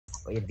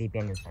ये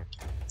VPN use कर।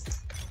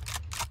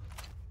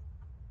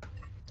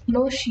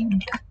 No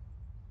shield.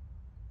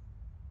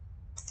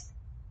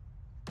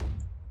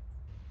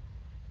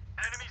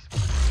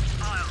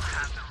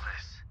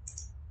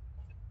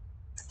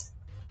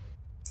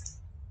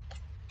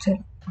 चल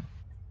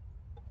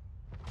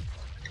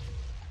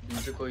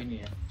मुझे कोई नहीं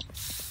है।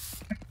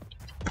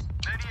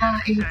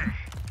 हाँ एक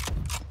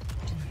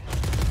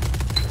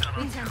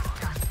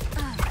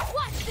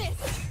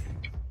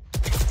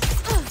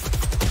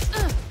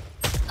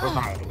ओ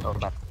भाई ओ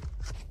बात।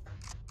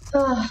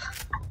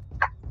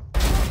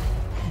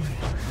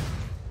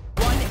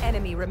 One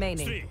enemy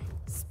remaining.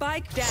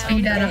 Spike down.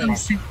 Speed आराम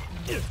से।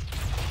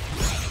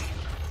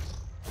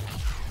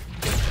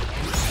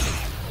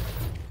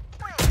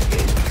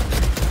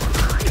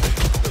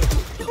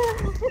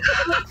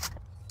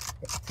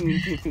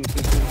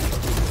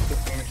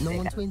 No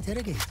one to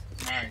interrogate.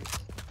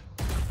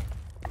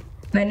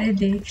 मैंने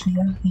देख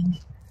लिया।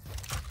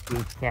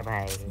 ठीक है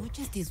भाई। Much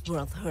as this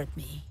world hurt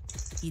me,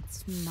 it's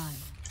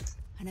mine,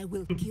 and I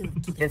will kill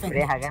to just defend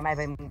रे आ it. गया मैं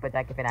भाई मुंह पे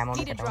जाके फिर एमो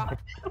में करता हूं।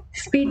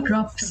 Speed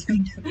drop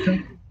speed.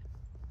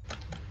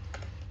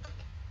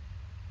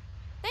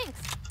 Thanks.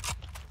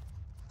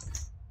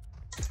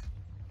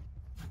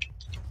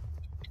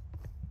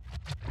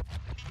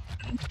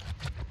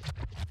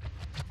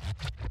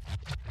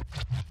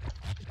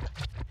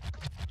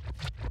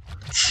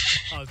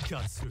 I'll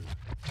cut through.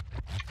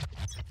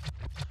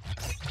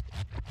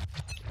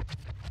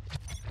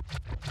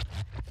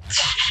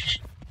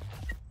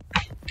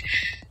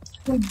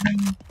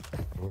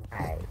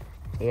 भाई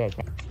ये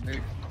क्या?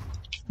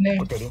 मैं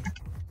तेरी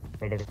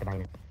बेटे से भाई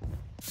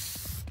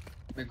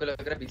मेरे को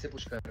लग रहा है बी से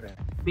पुश कर रहे हैं।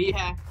 बी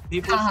है बी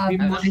हाँ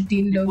पुश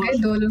तीन लोग हैं,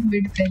 दो लोग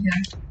मिड पे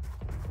हैं।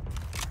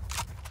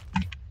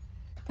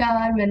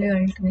 यार मैंने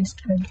अल्ट वेस्ट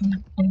कर दिया।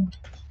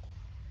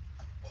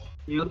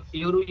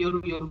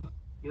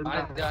 योरू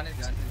जाने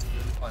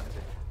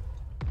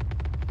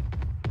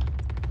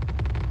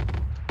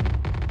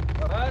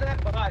अरे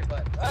भाई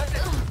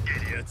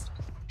Idiots.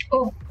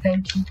 Oh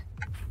thank you.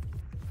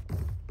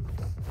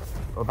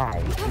 ओ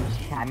भाई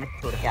शाम में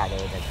छोड़ के आ गए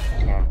इधर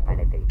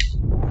पहले तेरी।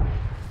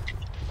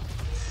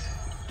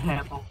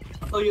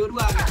 ओ योरू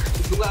आ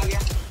गया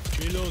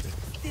Reloading.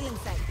 Still in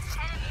sight.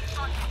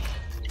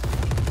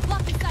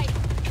 Block in sight.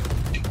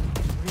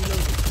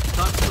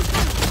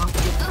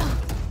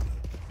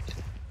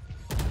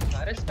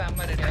 अरे स्पैम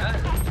मार रहे यार।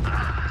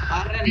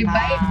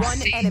 रिवाइव।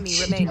 One enemy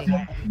remaining.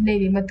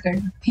 नहीं मत कर,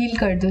 हील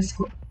कर दो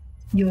उसको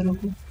योरू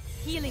को।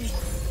 Healing.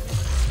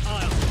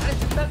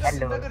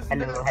 Hello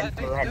hello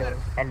hello hello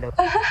hello.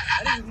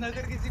 अरे जिंदा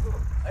कर किसी को।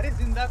 अरे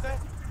जिंदा कर।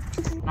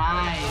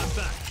 नाइस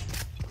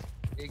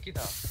एक ही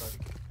था सॉरी।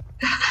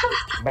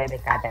 भाई मैं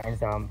काटा है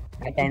सॉम।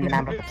 मैं 10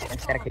 नाम पर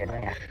पंच कर खेल रहा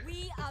हूं यार। We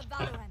are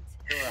Valorant.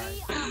 We are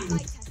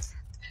fighters.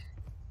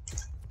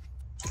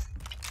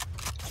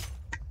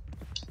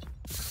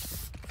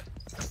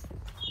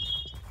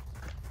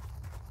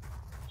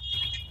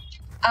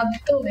 अब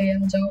तो गया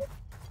जाओ।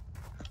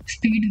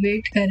 स्पीड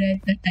वेट कर रहा है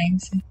इतना टाइम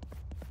से।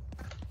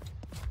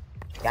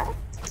 क्या?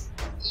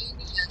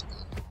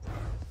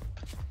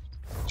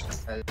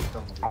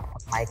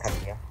 माइक कर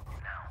दिया।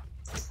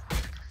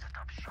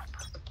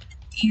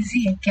 इजी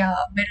है क्या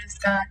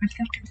बेरोजगार?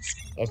 Welcome to the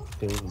stream.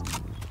 HK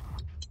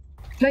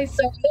भाई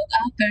सब लोग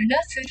आ करना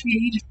सिर्फ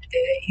यही लिखते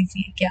हैं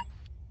इजी है क्या?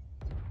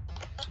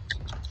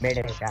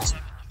 मेरे का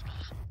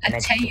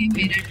अच्छा ये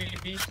मेरा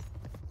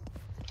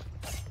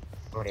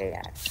अरे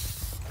यार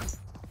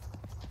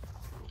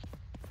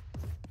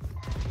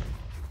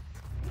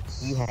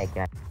ये है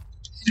क्या?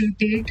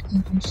 Rotate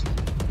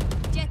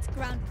Jets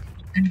grounded.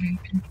 and wait.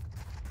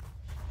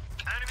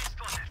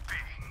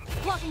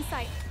 Blocking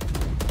sight.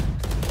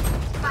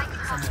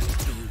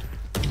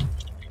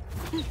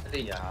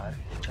 अरे यार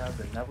क्या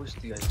गंदा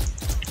पूछती है।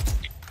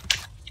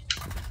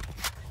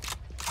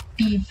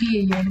 टीपी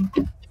है ये।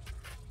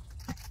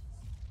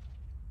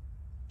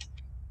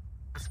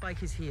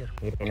 Spike is here.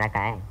 ये पिना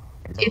कहाँ है?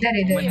 इधर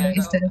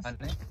इस तरफ।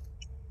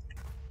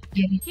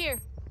 ये Here.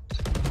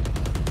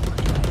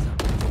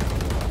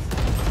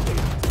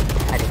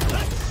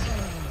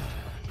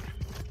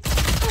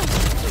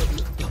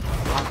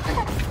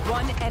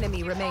 One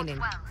enemy remaining.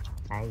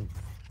 Nice.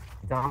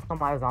 Jump to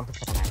मारो jump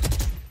to मारो।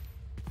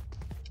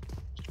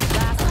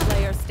 Last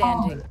player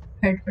standing.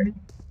 हेड पर।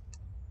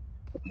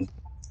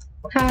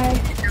 Hi.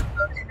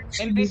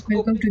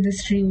 Welcome to the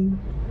stream.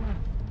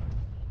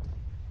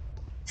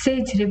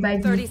 Sage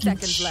revive 30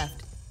 seconds left.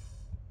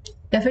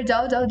 या फिर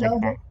जाओ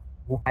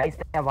वो भाई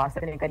से आवाज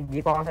से निकल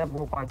ये कौन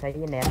सा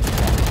ये नया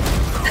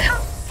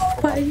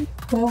भाई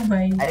ओ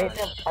भाई अरे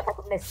तो पता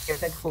तुमने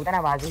स्टेटस खोला ना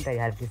आवाज नहीं कर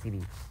यार किसी भी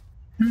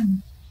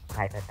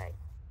भाई बताइए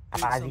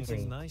आवाज ही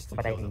नहीं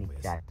पता ही नहीं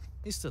क्या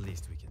It's the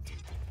least we can do.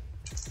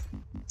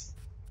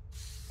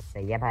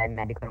 सही है भाई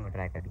मेडिकल में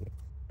ट्राई करिए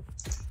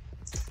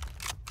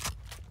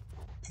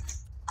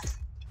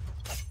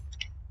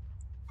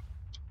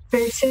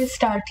फिर से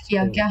स्टार्ट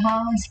किया क्या?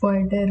 हाँ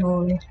स्पॉइलर हो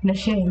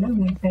नशे है ना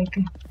मेरे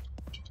पे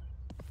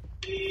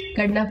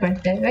करना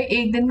पड़ता है भाई।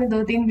 एक दिन में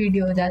 2-3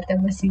 वीडियो हो जाता है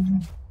बस इसी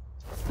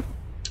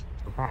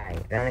भाई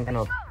रन का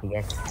नोप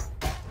यस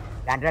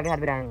लैंडर के साथ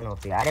भी रन का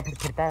नोप अरे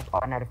फिरता है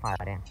और नर्फ आ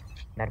रहे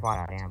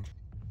हैं हम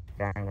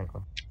रन को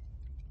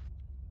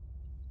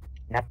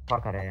नर्फ फॉर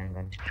कर रहे हैं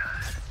रन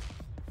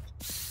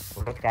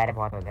वो लोग कह रहे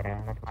बहुत हो गया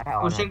रन तुम्हारा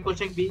और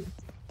पुशिंग बी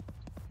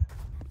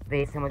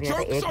वे समझ गया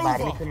एक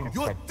बार में क्यों नहीं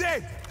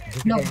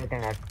कर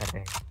नर्फ कर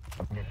रहे हैं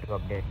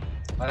अपडेट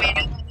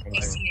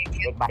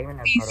एक बारी में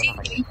नर्फ करो ना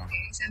पड़ेगा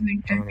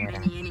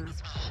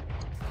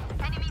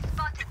Enemy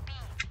spotted B.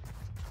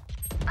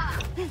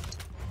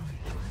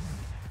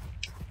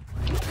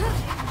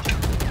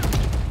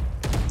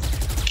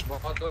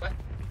 बहुत हो रहा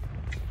है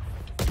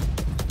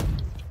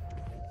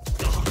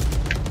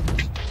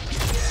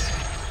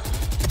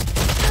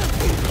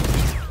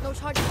No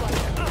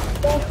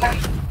charges.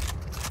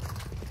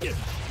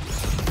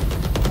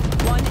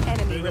 One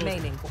enemy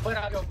remaining. ऊपर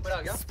आ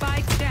गया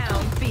Spike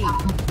down B.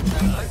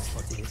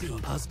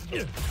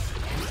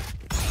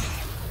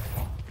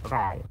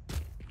 भाई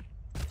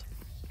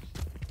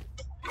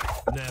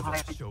Never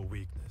show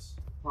weakness.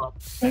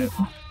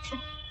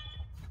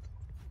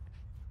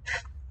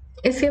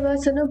 इसके बाद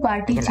सुनो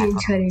पार्टी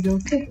चेंज करेंगे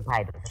ओके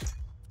भाई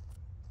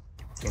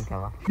क्या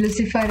हुआ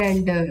लूसीफर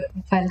एंड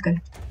फाल्कन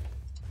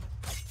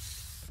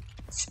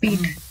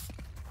स्पीड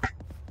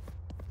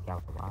क्या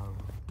हुआ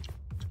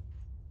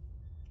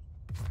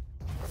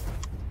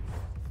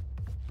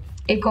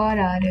एक और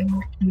आ रहे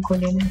हैं उनको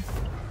लेने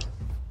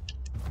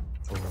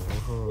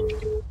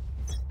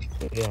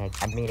ये है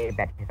अब मेरे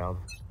बैठे रहो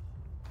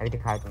अभी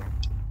दिखा दूँ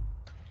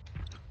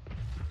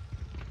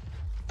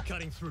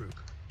Cutting through.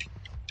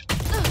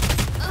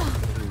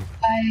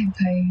 हाय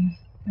भाई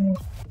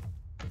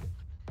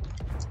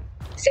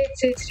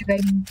सेट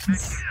रिवाइव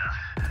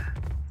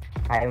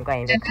भाई उनका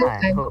यहीं देखा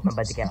है तो मैं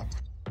बच गया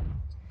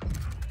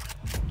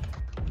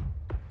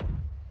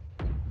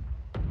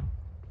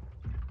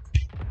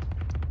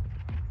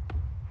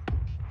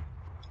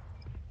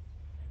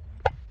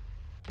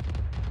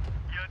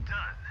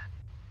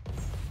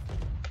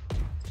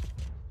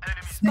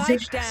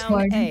Spike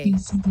down A.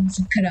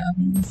 खराब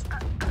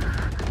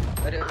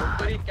अरे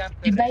ऊपर ही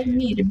camp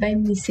revive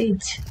me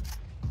says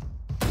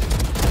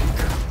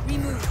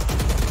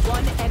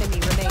One enemy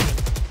remaining.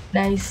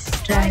 Nice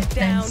Spike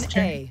down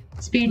try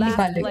A. Speed Last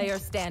निकालो player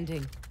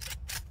standing.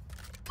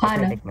 हाँ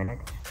ना एक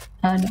मिनट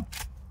हाँ ना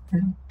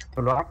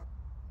तो लो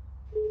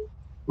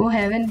वो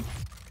haven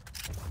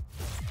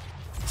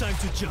Time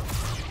to jump.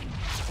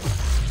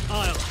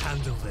 I'll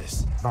handle this.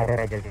 बाहर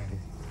आ जल्दी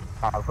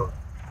आओ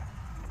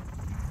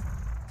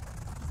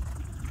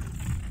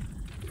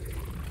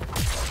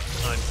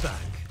I'm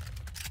back.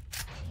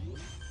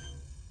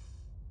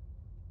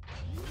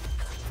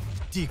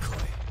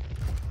 Decoy.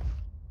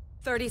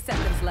 30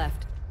 seconds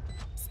left.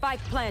 Spike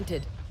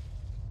planted.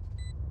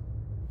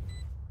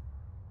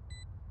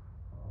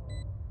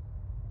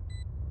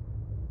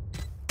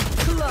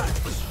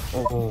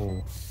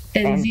 Oh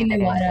tangy ने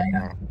मारा है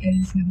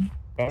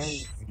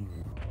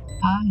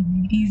हाँ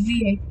इजी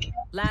है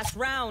Last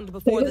round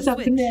before the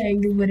सपने switch.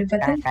 आएंगे मेरे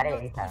पता है अरे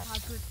ये था How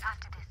good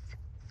after this.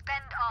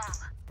 Spend all.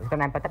 उसका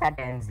नाम पता था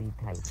टेंजी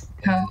था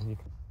हाँ।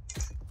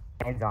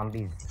 टेन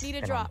ज़ॉम्बीज़ Need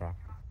a का नाम drop. था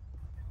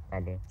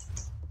पहले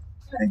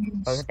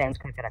और उसे टेंस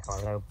करके रखा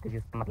होगा क्योंकि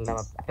उसका मतलब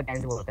अब तो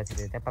टेंस वो होता है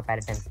सीधे पर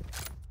पहले टेंस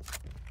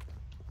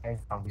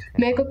ज़ॉम्बीज़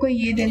मेरे को कोई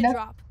ये Need a देना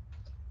drop.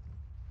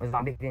 वो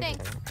ज़ॉम्बीज़ नहीं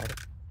करता अरे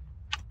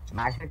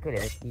मार्शल क्यों ले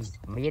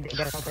रही ये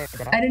इधर आओ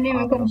इधर अरे नहीं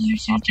मेरे को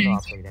मार्शल चाहिए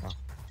आप इधर आओ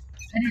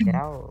अरे इधर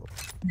आओ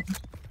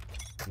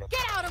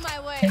Get out of my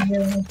way.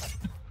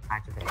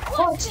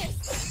 Watch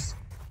this.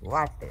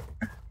 Watch this.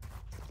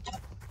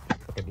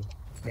 तभी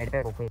नेट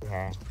पे कोई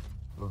है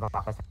वो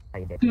वापस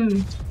आई दे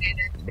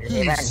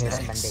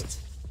हेवन बंदे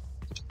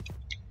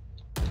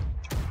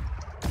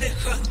The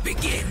hunt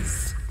begins.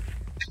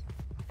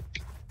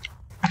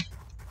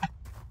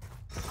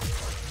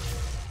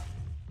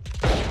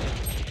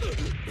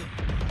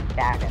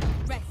 टैग है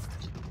Rest.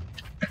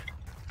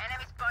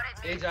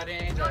 ए जा रहे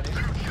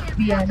हैं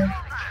भी आ रहा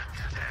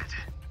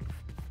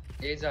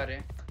ए जा रहे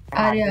हैं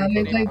अरे हाँ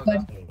मेरे को एक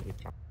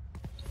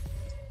बार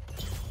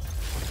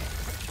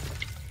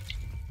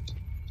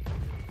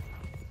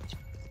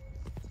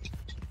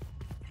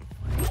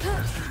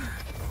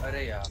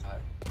अरे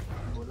यार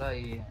बोला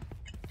ये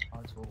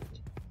आज हो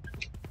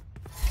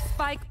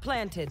Spike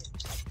planted.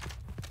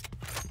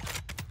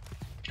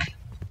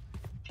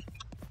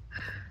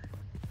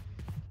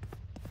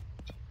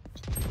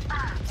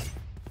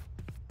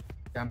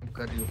 कैंप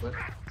कर रही ऊपर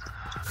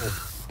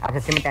अच्छा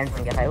सिम टेंस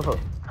बन गया था वो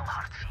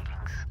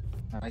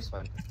nice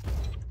one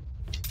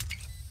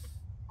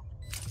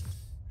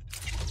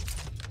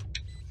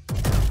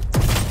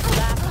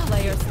Last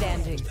player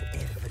standing.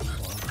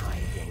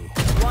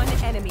 One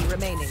enemy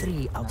remaining.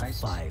 3 out of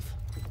 5.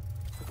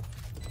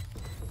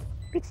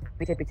 पीछे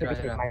पीछे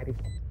पीछे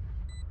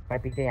हमारे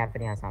पीछे यहाँ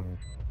पर यहाँ सामने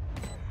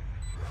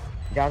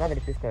ज़्यादा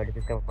डिफिस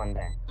का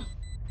बंदा है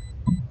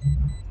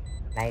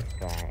nice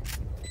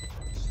try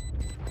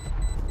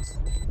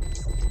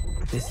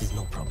This is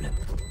no problem.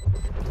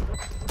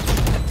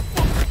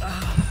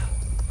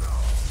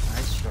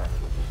 Nice try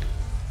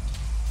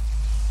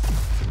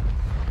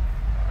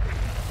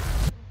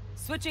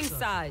Switching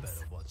sides.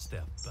 Better watch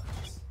their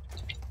backs.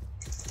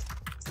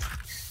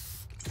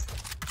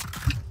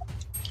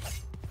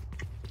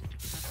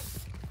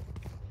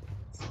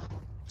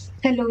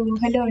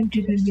 Hello,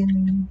 Entry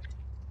Gaming.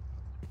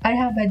 I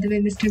have, by the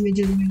way, Mr.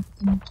 Major.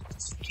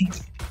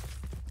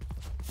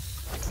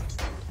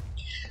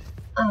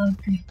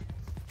 Okay.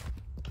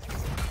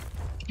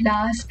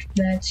 Last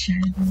match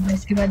शायद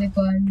इसके बाद एक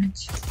और मैच.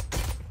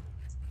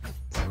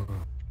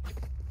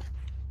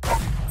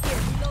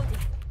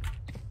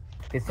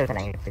 पिस्टल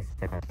चलाएंगे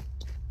पिस्टल.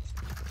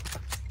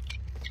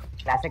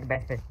 क्लासिक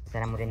बेस्ट पिस्टल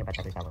है मुझे नहीं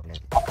पता क्या बोल रहे.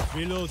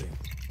 Reloading.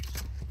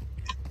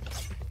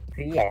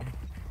 फ्री है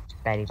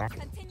पहली बार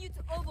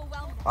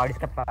और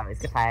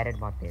इसके फायर रेट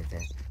बहुत तेज है.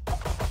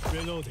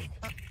 Reloading.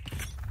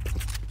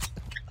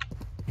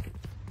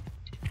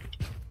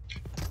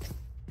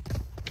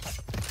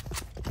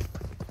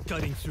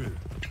 Cutting through.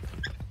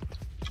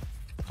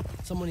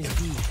 Someone is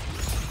deep.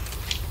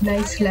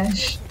 Nice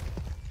flash.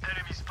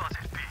 Enemy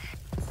spotted B.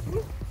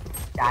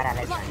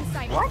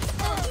 What?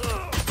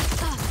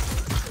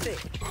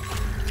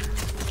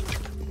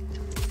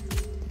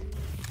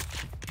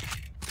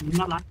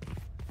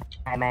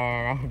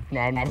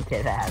 मैं नहीं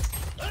खेल रहा.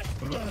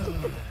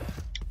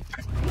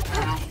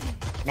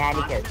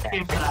 नहीं खेल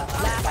रहा.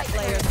 Last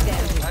player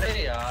standing. अरे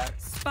यार.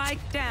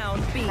 Spike down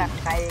B.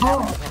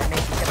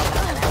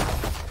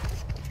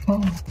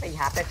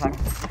 यहाँ पे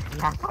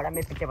खड़ा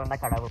मेरे पीछे बंदा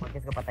खड़ा हुआ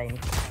किसको पता ही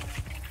नहीं.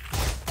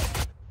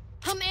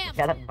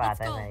 गलत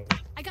बात है भाई.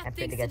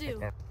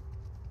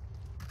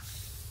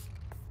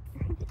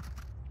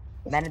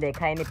 मैंने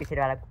देखा ही नहीं पिछले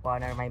वाला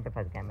कॉर्नर वहीं पे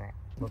फंस गया मैं.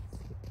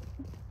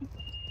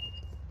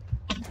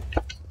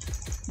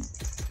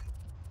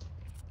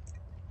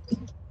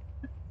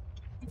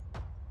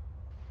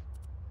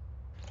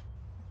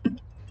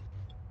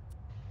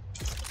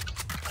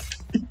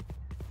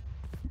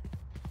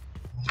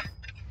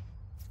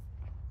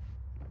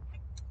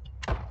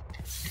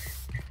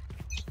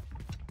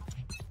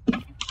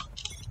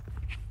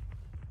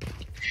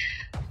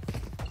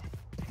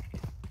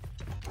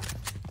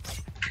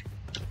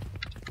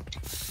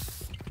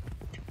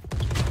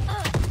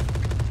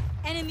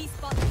 Enemy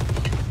spotted.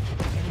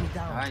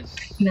 Nice.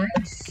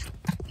 Nice.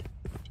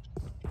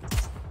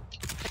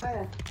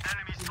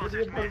 Enemy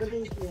spotted B.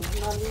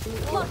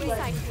 Blocking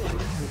sight.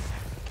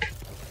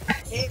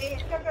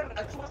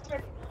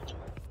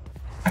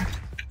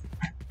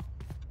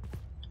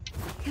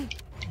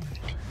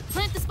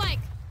 Plant the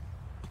spike.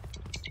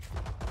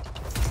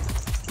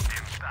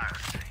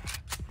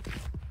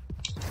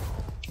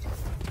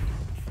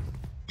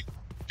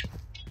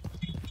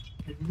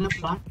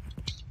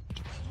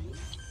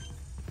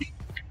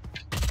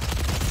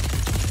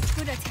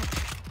 Good attack.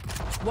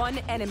 One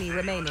enemy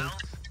remaining.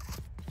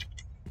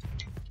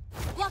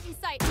 Blocking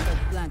sight.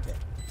 Planted.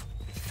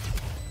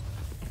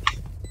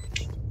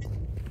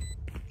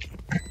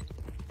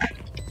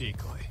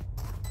 Decoy.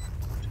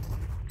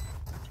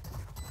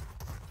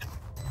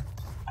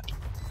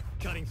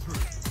 Cutting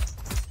through.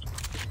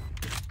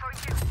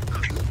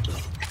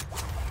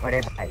 अरे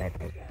भाई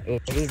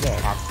एक रीज है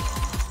आप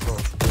तो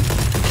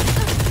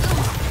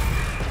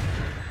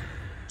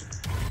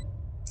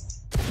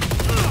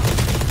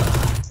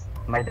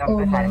मतलब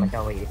सारे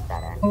मतलब वही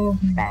सारा है.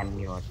 स्पैम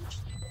नहीं हो.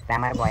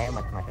 स्पैमर बॉय है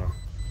मत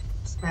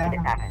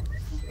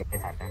इतने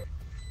सारे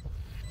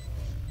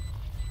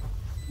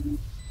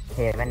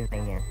हेवन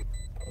नहीं है.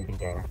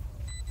 ठीक है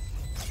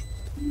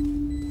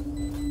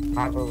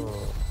भागो.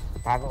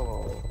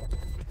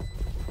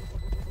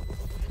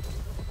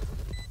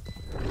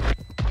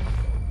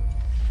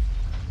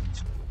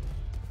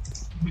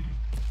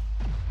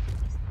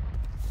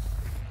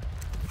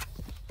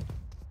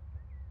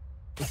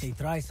 If they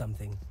try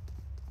something,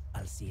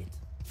 I'll see it.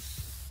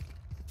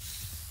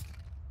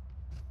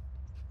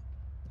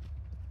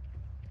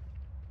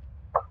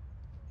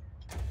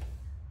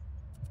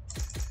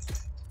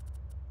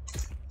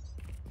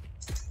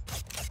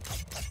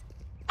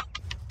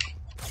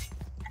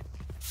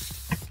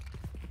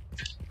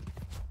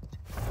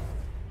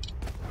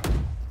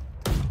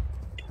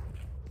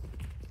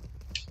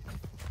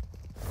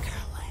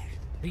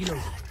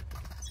 Reload.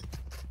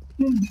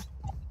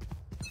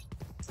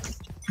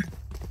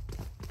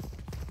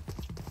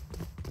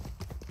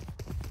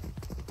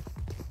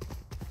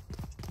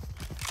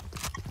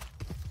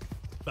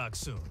 Back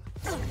soon.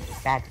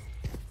 Back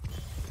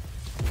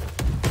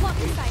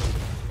Blocking sight.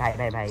 भाई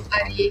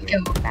ये क्या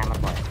हुआ? Spammer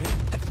boy.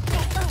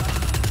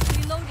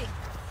 Reloading.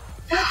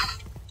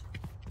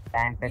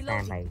 स्पैम पे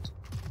स्पैम भाई.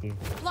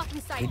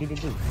 Blocking sight. दीदी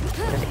तो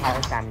दिखा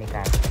रहा स्पैम नहीं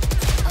कर.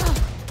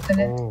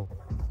 ओह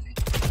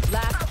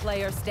Last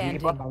player दीदी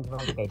standing. बहुत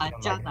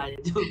अच्छा था ये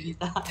जो भी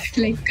था.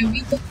 Like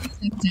कभी तो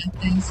लग जाता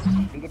है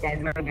इसमें. दीदी टाइम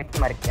में गेट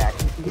मर गया.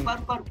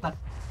 पर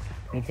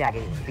नीचे आ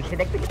गई. पीछे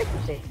देख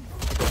पीछे.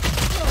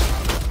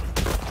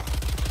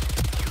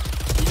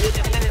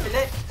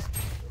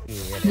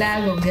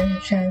 लैग हो गया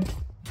शायद.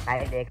 भाई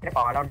देख रहे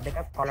कॉल आउट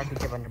देखा. कॉल आउट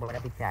पीछे बंदा बोला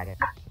पीछे आ गया.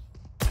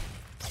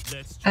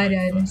 Let's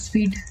अरे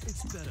स्पीड.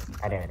 It's better.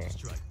 अरे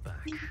Strike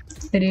back.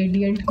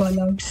 Radiant call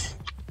outs.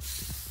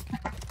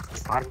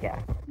 और क्या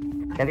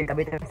कभी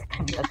कभी तो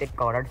उसके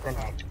कॉर्डर्स हैं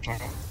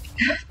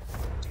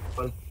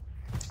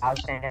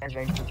आउटस्टैंडर्ड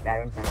वेंट टू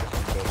पैरेंट्स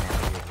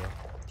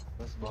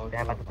बस बहुत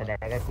पता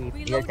चलेगा कि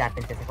रियल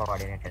चैंपियन कैसे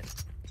कोऑर्डिनेटर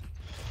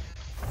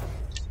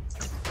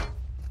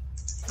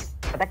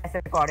पता कैसे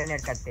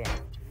कोऑर्डिनेट करते हैं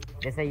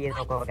जैसे ये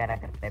लोग वगैरह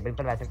करते हैं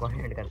बिल्कुल वैसे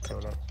कोऑर्डिनेट करते हैं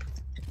वो लोग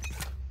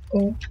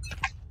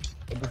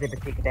एक दूसरे पे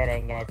सीखते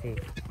रहेंगे ऐसे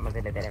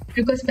मजे लेते रहेंगे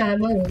बिकॉज़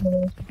स्पैमर हो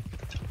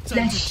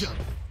फ्लैश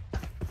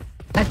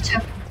अच्छा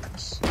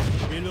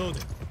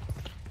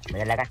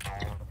मुझे लगा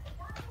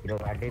हीरो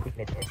गाड़ी भी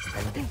लेते हैं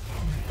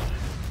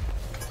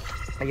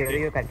मैं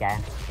यो कर क्या है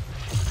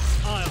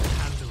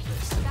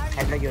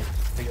हेलो यो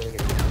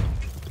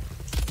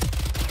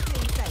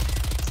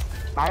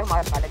मारो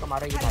पाले को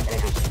मारो ये मार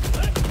देगा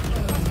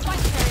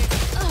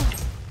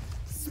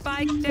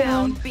Spike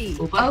down B.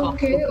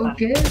 ओके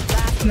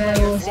मैं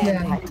वो उसमें आ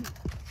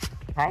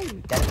हाय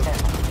चल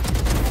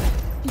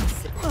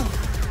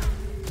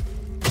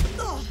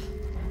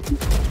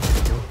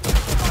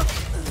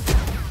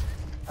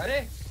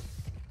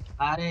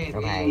अरे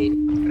भाई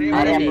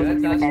अरे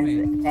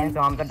टेंस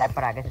हम तो टैप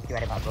पर आ गए सच्ची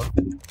वाली बात हो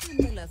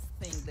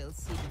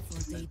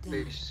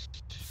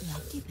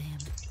Lucky them.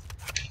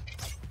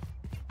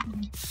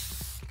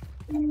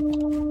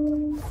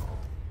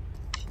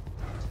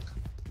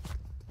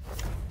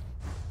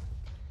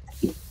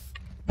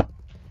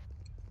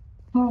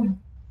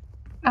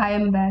 I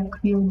am back,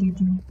 you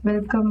दीदी.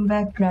 Welcome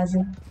back,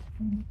 Ryzen.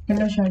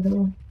 Hello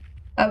shadow.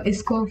 अब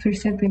इसको फिर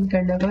से पिन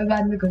करना होगा, मैं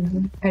बाद में कर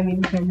दूँ. I mean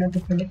करना तो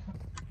पड़ेगा.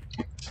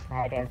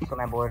 भाई टेंस को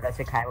मैं बोल रहा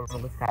सिखाया वो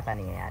मुझे सिखाता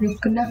नहीं है यार.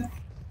 रुकना.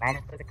 मैंने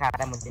तो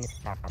सिखाया मुझे नहीं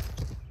सिखाता.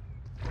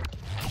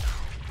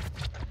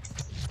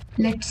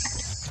 Let's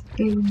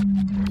pin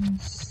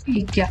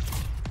ये क्या?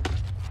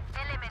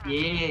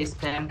 ये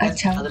स्पैम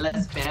अच्छा.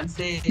 मतलब स्पैम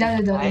से जाओ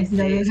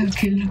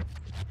खेल लो.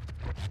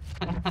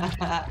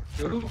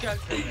 जरूर क्या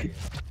कर रहे हैं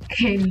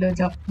खेल लो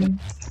जाओ.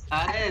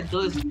 अरे दो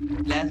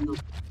फ्लैश दो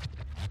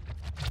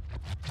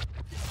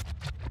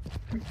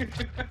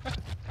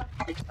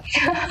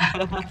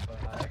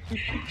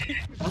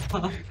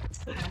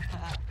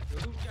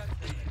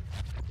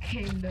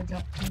खेल लो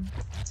जाओ.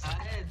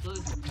 अरे दो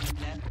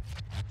फ्लैश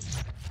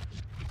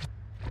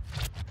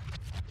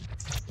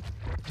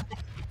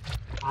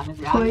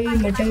कोई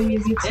मेटल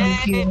म्यूजिक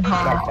सुनती हो.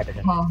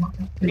 हाँ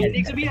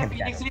फिनिक्स भी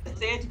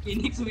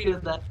फिनिक्स भी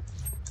होता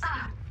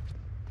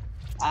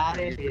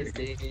अरे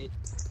से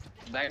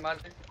ब्लाइंड मार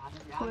दे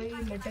कोई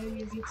मेटल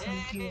म्यूजिक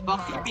सुनती हो.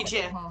 बॉक्स के पीछे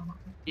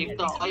एक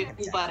तो एक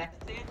ऊपर है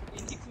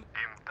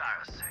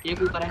एक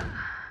ऊपर है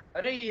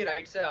अरे ये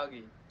राइट से आ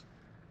गई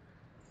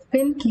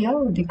पिन किया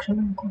वो दिख रहा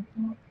है हमको.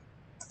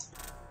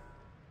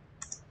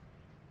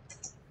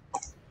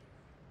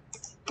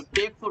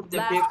 एक फुट दे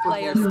Last एक फुट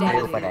player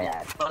standing. ऊपर है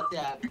यार.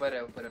 ऊपर है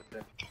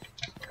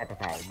अच्छा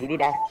भाई दीदी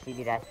डैश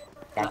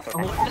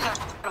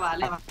करवा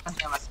ले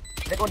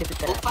देखो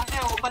difficult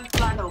open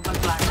plant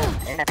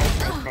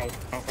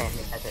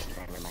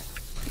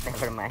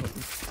never mind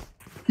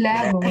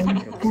lab हो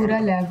पूरा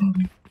लैब हो.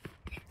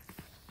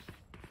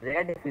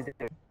 रेड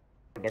डिफिकल्ट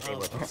कैसे I'll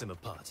बोलते toss him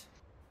apart.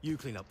 You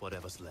clean up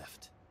whatever's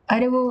left.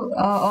 अरे वो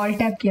ऑल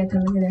टैप किया था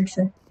मैंने. दैट्स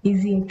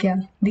इजी है क्या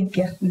दिख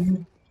गया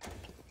इजी.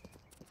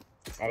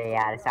 अरे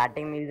यार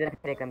स्टार्टिंग में यूजर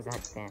फिर कम से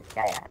हटते हैं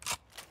क्या यार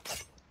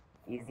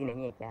इजी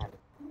नहीं है क्या यार.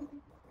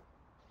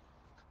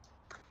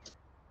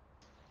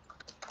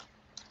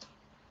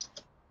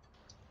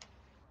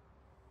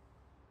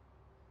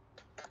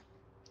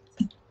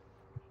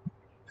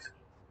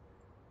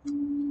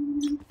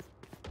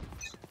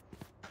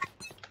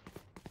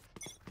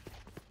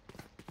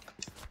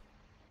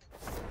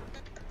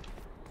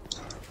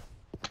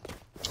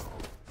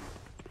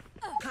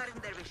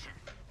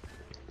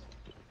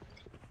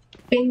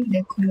 पिन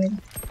देखो मेरा.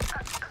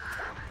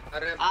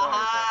 अरे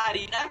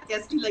रीना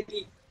कैसी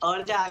लगी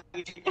और जा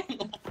आगे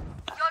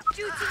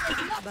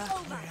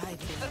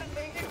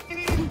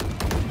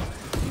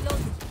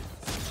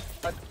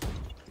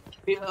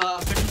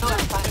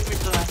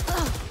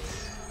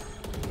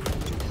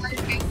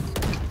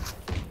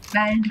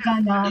बैंड का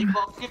नाम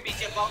बॉक्स के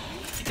पीछे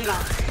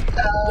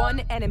One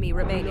enemy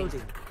remaining.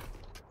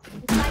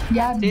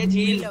 यार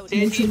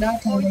ये सुना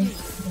था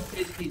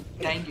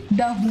थैंक यू द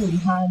होल.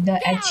 हाँ द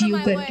अचीव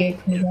करके एक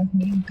होगा.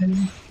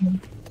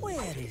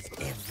 Where is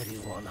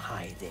everyone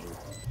hiding?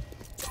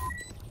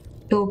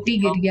 टोपी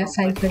गिर गया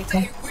साइफर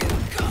का.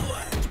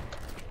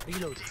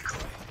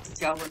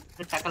 क्या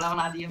बोलते टकला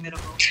बना दिया मेरे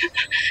को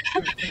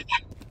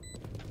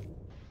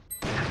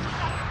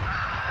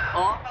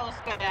और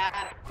उसका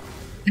यार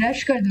रश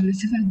कर दो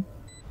लूसीफर.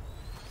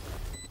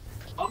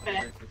 ओके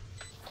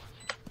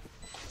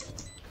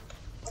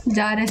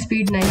जा रहा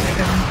स्पीड 9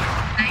 कर.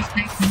 नाइस.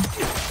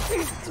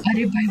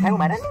 अरे भाई मैं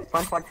मारा नहीं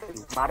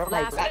 140 मारो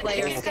भाई. Last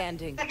player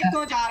standing.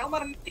 क्यों जा रहा हूं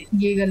मरने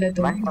ये गलत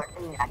हो. 140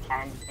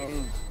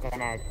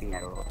 10 HP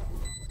यार वो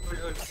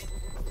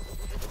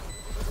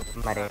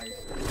मरे.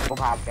 वो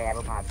भाग गया.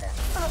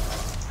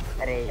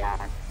 अरे यार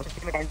उसकी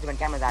में 10 सेकंड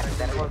क्या मजाक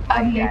कर रहा है.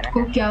 अब नेट को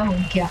क्या हो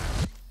गया.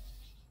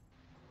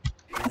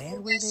 Where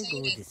will they go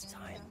this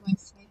time?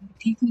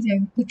 ठीक हो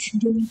जाएगा कुछ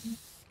दिन में।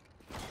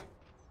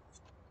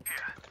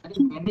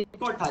 अरे मैंने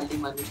तो उठा ली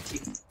मानी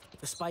ठीक।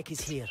 The spike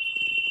is here.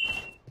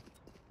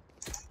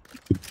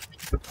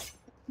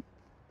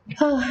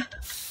 हाँ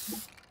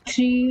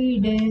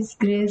 3 days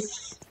grace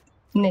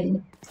नहीं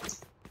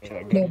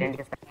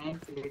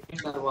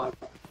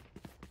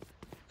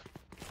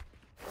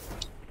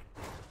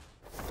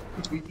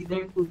दीदी ने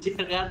पूछे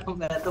गया तो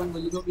मैं तो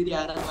बोली को मेरी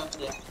आ रहा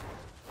था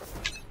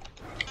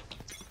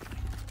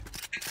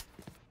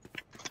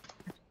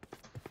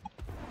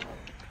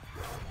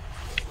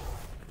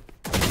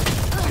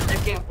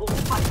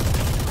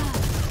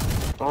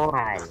ओ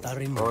भाई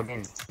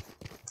Radeon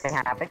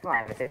यहाँ पे क्यों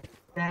आए वैसे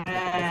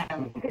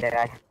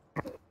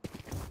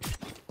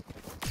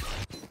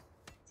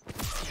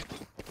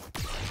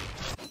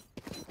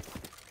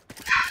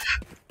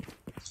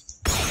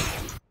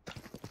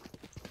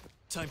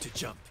Time to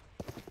jump.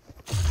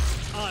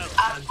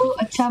 आपको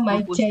अच्छा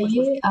माइक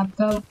चाहिए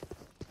आपका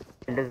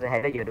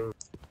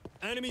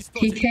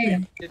ठीक है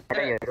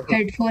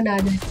हेडफोन आ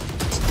जाए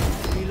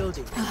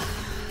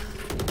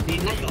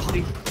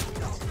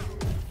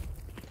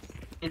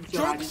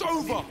Joke's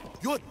over!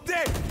 You're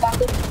dead!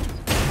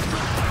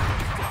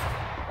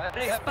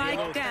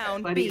 Spike down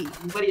B.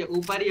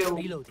 ऊपर ही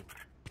Reloading.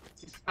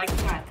 स्पाइक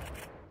कहाँ है?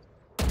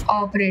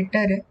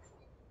 ऑपरेटर है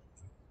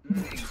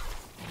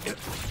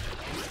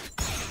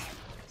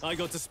I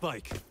got the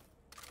spike.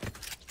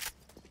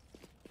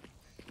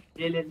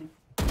 ले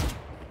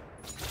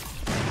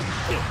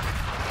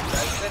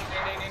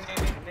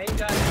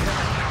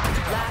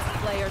Last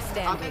player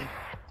standing.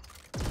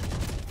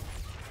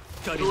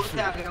 दूर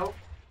से आ गया हो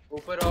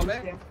ऊपर हो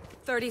गए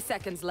 30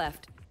 seconds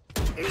left.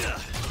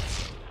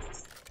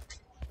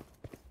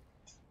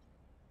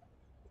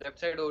 Left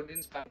side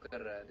Odin spam कर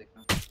रहा है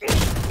देखना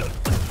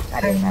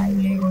अरे भाई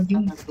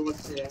दूर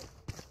से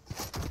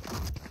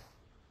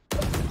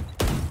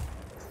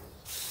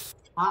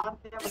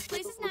This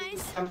place is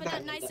nice, but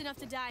not nice enough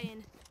to die in.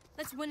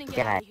 Let's win and get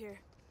Yeah. out of here.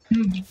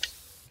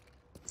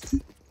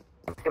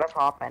 उसके पास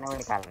हॉप है ना वो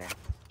निकाल रहे हैं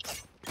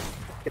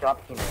ड्रॉप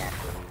की नहीं यार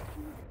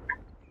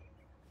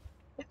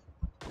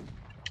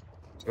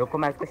रुको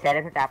मैं उसको शहर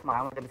से टैप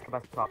मारूंगा जब उसके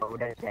पास हॉप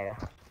उधर जाएगा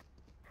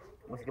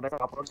उसके पास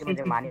हॉप होके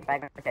मुझे मार नहीं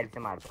पाएगा मैं शहर से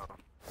मार दूंगा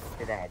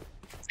सीधा है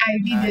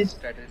आईडी दे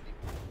स्ट्रेटजी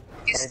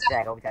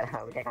जाएगा बेचारा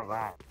वो जाएगा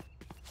बाहर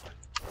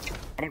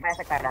अरे मैं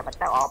ऐसा कर रहा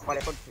पता है ऑफ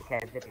वाले को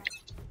शहर से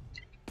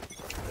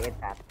ये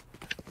था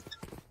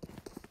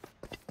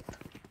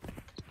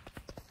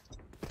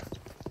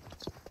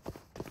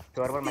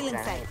सर्वर मत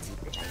जाना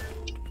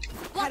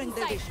Blocking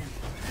sight.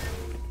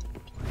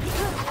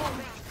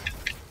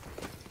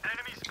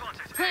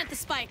 Plant the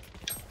spike.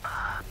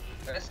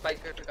 अरे स्पाइक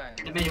कर कहां है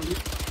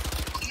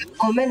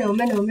ओमेन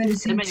मैं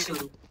रिसीव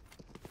करूं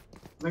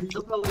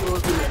विंडो का वो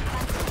भी है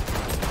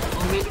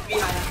ओमेन भी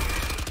आया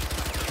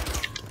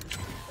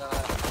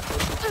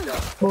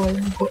बोल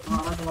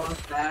बहुत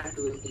बैड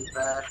हुई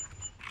बैड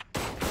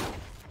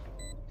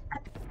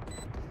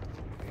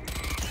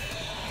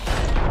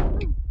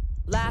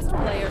Last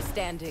player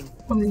standing.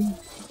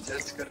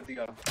 जज कर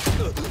दिया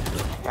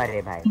अरे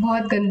भाई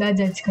बहुत गंदा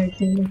जज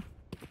करते हैं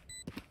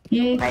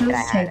ये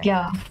क्लूस है क्या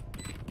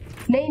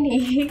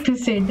नहीं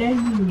क्रूसेडर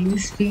नहीं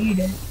स्पीड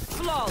है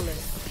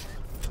Flawless.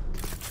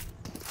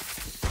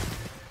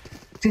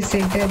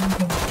 क्रूसेडर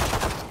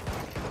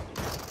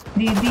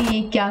दीदी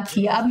ये क्या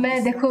किया अब मैं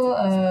देखो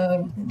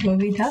वो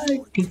भी था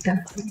ठीक था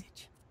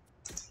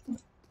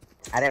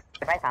अरे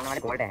भाई सामने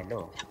वाले गोल्ड है लो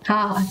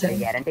हाँ चल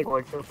गारंटी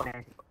गोल्ड से ऊपर है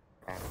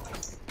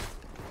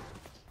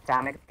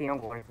सामने तीनों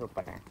गोल्ड से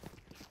ऊपर है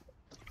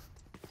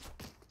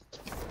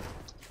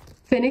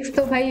फिनिक्स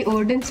तो भाई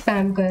ओडिन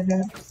स्पैम कर रहा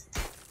है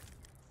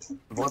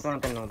वो तो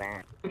उनका नूब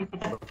है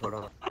छोड़ो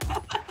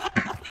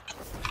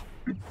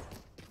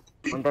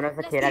उन दोनों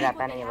से खेला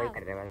जाता नहीं है वही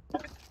कर रहे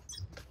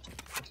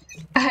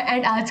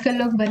एंड आजकल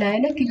लोग बनाए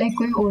ना कि लाइक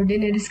कोई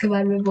ओडिन है जिसके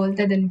बारे में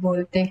बोलते हैं देन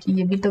बोलते हैं कि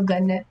ये भी तो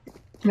गन है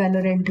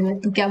वैलोरेंट में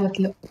तो क्या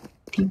मतलब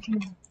ठीक है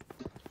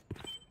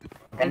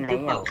गन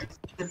नहीं है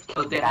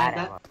तो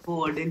तेरा वो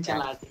ओडिन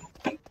चला दे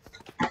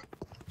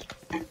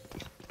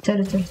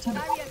चलो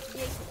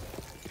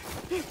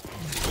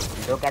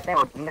जो कहते हैं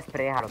ओडिन का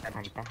स्प्रे हार होता है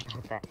घंटा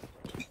होता है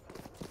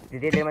धीरे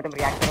धीरे में तुम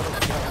रिएक्ट करो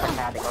तो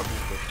बंदा देखो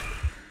पीछे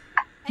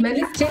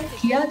मैंने चेक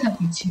किया था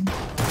पीछे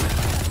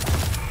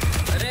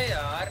अरे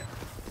यार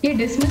ये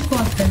डिसमिस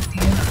बहुत करती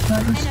है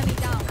Enemy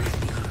down.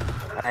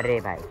 अरे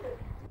भाई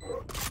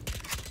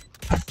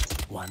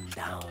One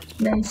down.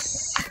 नाइस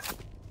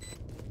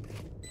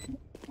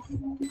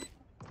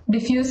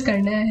डिफ्यूज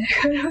करना है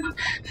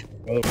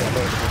नहीं तो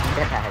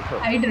है तो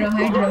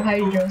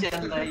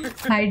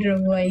हाइड्रो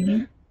वो आएगी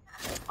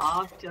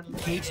आप चल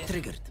Cage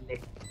triggered.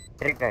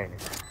 Triggered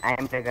I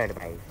am triggered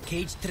भाई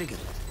Cage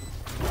triggered.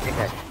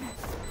 Triggered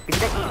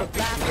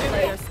Last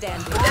player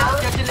standing.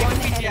 One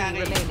enemy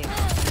remaining.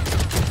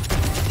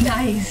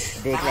 Nice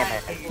देख ले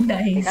भाई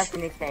नाइस देखा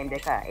फिनिक्स टाइम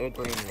देखा एक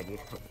गोली नहीं लगी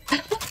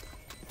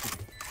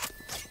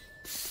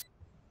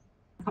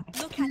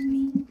Look at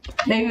me.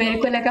 नहीं मेरे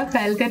को लगा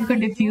फैल्कन को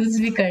डिफ्यूज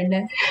भी करना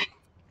है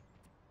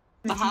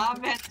हाँ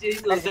मैं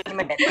चीज हो गया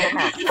मैं डेथ है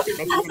ना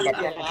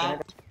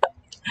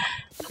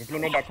इसलिए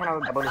मैं डेथ है ना वो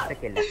डबल उससे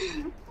खेल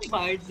रहा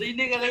माइंड से ही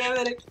निकल गया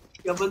मेरे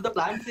अपन तो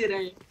प्लान से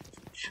रहे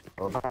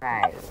ओ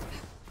भाई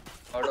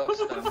आउट ऑफ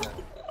स्टैमिना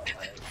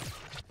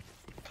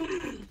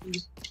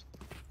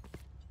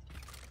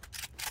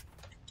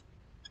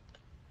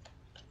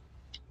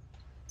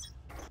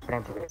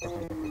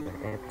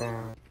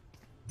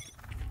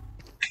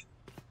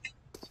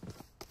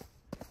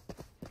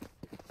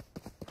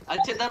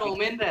अच्छे तो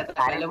रोमेन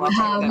रहता है पहले वो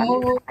हाँ वो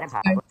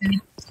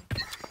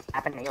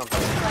अपन नहीं होगा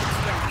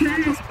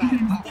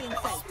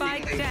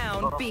Spike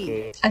down B.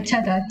 अच्छा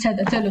था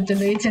चलो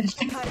चलो ये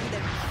चलते हैं।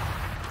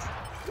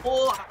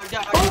 ओ हट जा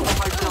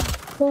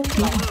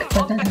ओके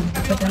पता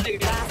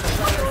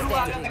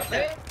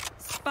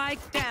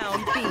Spike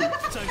down B.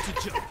 Time to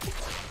jump.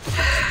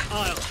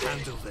 I'll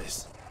handle this.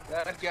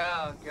 यार क्या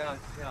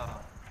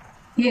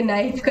ये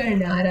नाइफ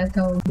करने आ रहा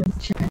था वो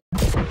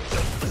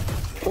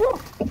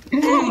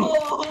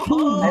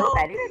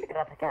पहली वेट कर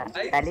रहा था क्या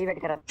पहली वेट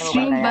कर रहा था वो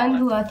स्ट्रीम बताया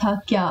बंद हुआ था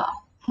क्या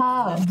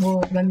हाँ वो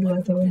बंद हुआ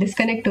था वो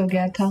डिस्कनेक्ट हो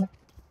गया था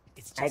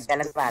एक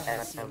गलत बात है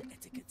मतलब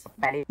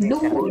पहली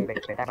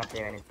वेट बेटा करते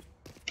हैं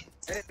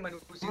अरे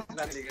मनुष्य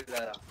लाने लेके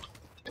जा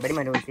रहा बड़ी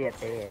मनुष्य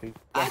है ये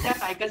आजा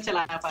साइकिल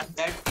चलाना पास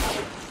बैठ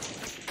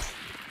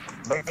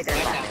बड़ी कर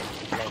रहा है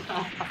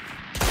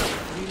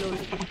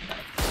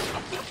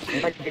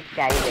इनको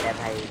क्या ही दे रहा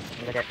भाई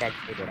इनको क्या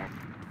ही दे रहा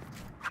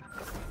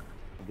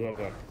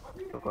ये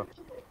रुको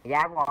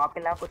यार वो आप के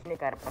अलावा कुछ नहीं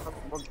कर पाता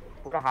वो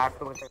पूरा हार्ड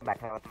टू से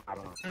बैठा हुआ था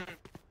मारूंगा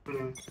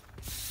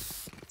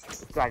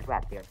चार्ज पे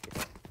आती है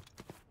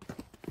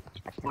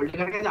होल्ड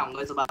करके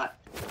जाऊंगा इस बार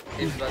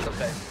इस बार तो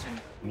फ्लैश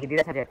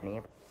धीरे से नहीं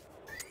है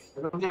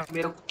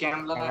मेरे को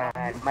कैम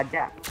लगा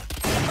मजा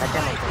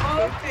नहीं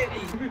ओ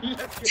तेरी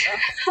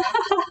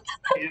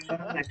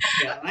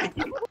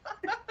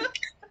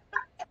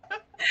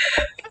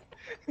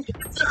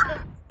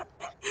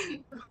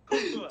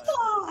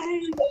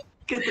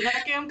कितना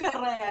कैम कर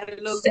रहा है यार ये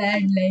लोग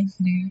सैड लाइफ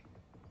रे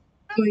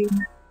कोई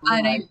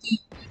आरआईपी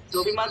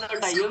जो भी मत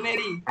हटाइयो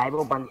मेरी भाई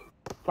वो बंद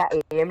क्या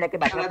एम लेके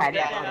बैठा पहले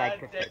राइट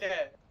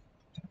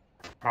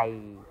भाई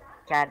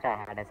क्या था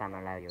है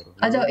सामने ला योरू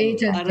अच्छा ए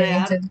चलते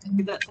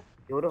हैं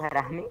योरू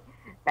हरामी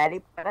पहली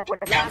पता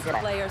कोटा काम Last कर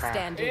रहा player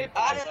standing.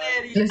 अरे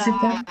तेरी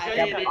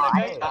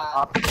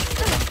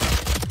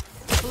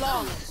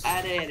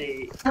अरे रे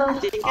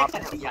क्या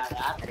कर दिया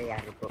यार अरे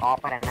यार रुको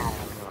ऑफर है ना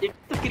एक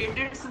तो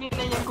क्रेडिट्स भी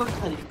नहीं हमको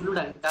खरीद लो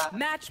डालता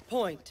Match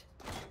point.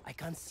 I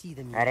can't see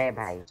them. अरे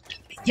भाई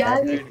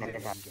यार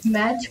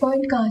मैच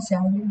पॉइंट कहाँ से आ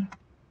गए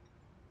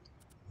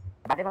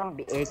बातें हम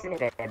एक ही नहीं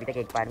गए अभी तक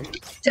एक बार भी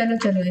चलो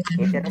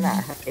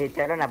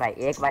चलो ना भाई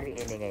एक बार भी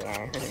नहीं गए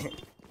हैं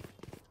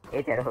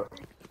ये चलो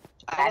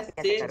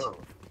कैसे करो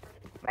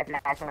मैं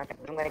फ्लैश ऑन कर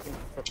दूंगा लेकिन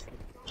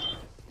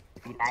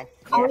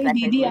कोई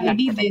दीदी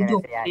आईडी दे दो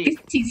किस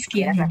चीज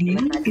की आईडी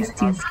किस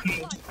चीज की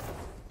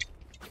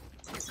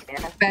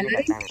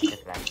Valorant की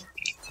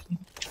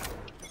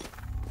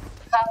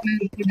हाँ मैं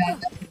उसको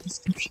डालता हूँ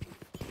डिस्क्रिप्शन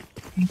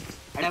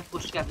अरे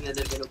पुश करने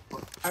दे मेरे को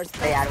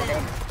अरे यार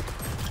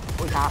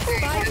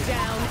Spike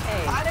down A.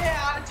 अरे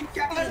यार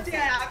क्या करते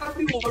हैं यार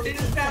कभी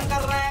ऑर्डिनरी स्पैम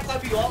कर रहा है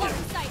कभी और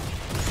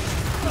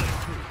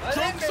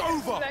Joke's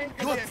over.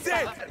 You're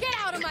dead. Get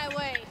out of my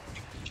way!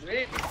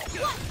 Wait.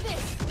 What's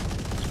this?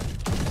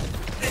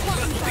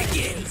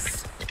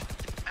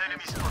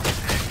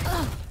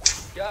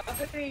 क्या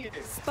कर रही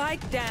है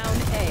Spike down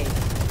A.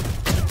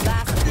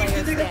 Last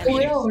player standing.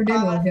 पूरा ऑर्डर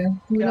हो गया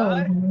पूरा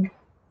ऑर्डर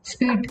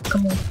स्पीड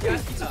कम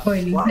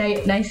कोई नहीं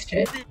नाइस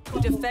ट्राई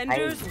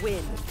Defenders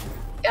win.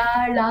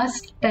 यार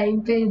लास्ट टाइम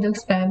पे लोग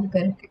स्पैम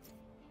करके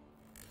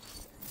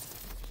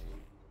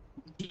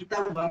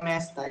जीता हुआ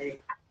मैच था ये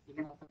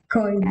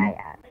कोई नहीं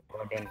यार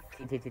ओडन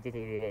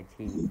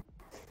छी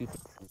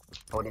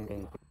ओडन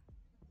कहीं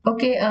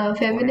Okay,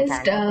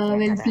 feminist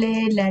will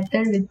play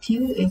later with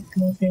you. एक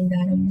friend आ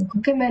रहा है हम लोग.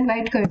 Okay, मैं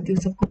invite करती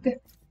हूँ सबको. Okay.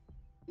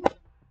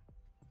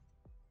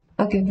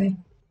 Okay, bye.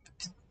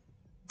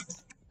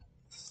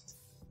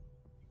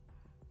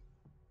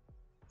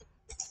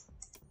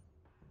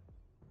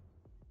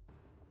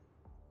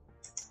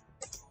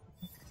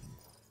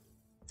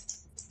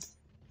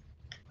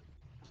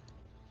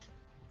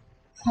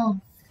 हाँ.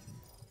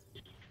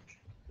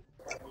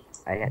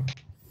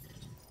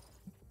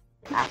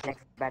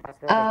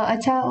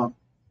 अच्छा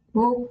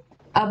वो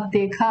अब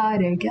देखा आ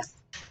रहे क्या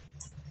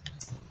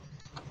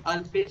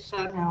अल्पेश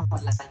सर है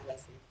ऑनलाइन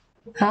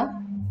वैसे हाँ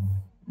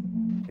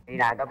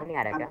राघव नहीं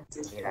आ रहा क्या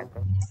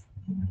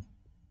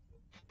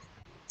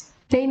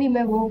नहीं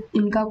मैं वो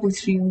उनका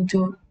पूछ रही हूँ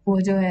जो वो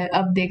जो है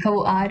अब देखा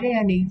वो आ रहे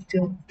या नहीं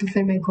जो तो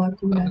फिर मैं एक और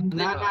को बुला लूँ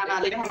ना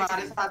लेकिन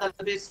हमारे साथ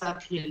अल्पेश सर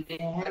खेलते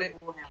हैं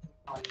वो है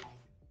ऑनलाइन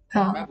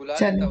हाँ मैं बुला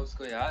चलो लेता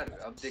उसको यार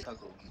अब देखा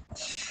को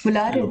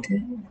बुला रहे थे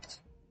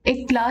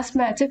एक क्लास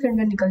मैच है फिर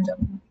मैं निकल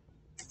जाऊंगा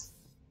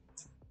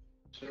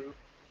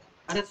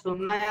अरे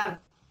सुनना यार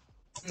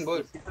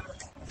बोल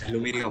हेलो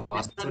मेरी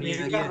आवाज तो नहीं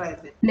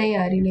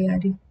आ रही है नहीं आ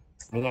रही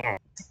नहीं है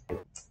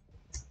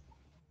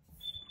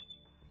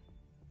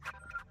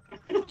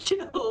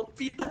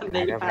ओपी तो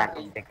नहीं था।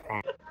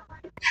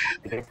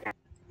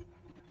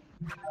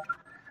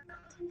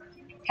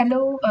 हेलो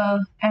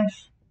एफ,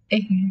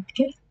 एक मिनट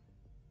के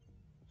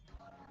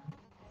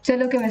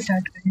चलो के मैं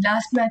स्टार्ट करूँ।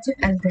 लास्ट मैच है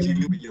एल्डेन।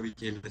 ये भी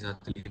खेलना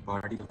चाहते हैं,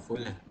 पार्टी तो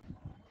फुल है।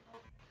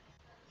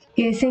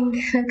 Casing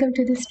welcome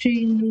to the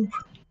stream.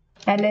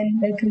 Elon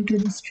welcome to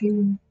the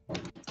stream.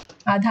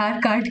 Aadhaar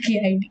card की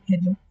आईडी है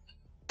लो,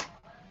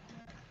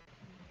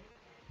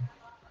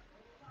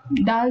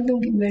 डाल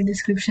दूंगी मैं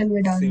डिस्क्रिप्शन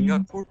में डाल दूंगी।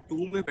 सिंगापुर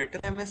 2 में बेटर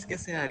एमएस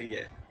कैसे आ रही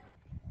है?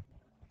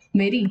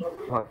 मेरी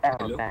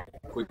हेलो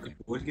कोई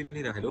बोल के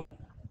नहीं रहा। हेलो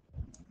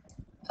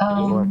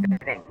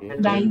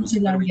लाइन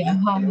चला गया।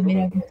 हाँ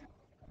मेरा भी।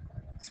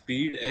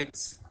 स्पीड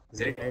एक्स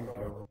जेड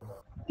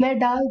मैं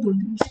डाल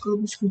दूंगी इसको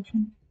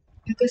डिस्क्रिप्शन,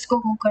 क्योंकि इसको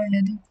वो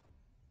करने दो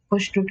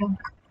पुश टू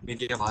टॉक।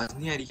 मेरी आवाज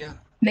नहीं आ रही क्या?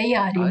 नहीं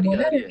आ रही,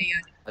 बोला ना नहीं आ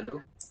रही।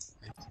 हेलो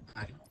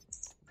आ रही।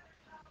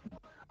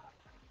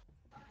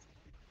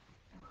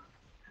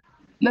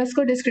 मैं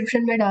इसको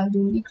डिस्क्रिप्शन में डाल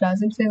दूंगी क्लास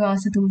से, वहां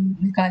से तुम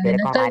निकाल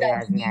लेना। कल डाल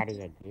दूंगी।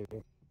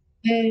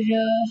 फिर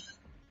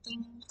तुम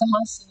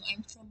कहाँ से? I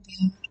am from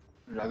Bihar.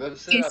 Raghav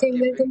sir कैसे आपकी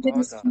वेलकम टू बहुत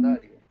दिस ज्यादा आ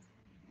रही है।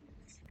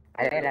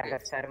 अरे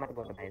राघव सर मत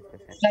बोलो भाई इसको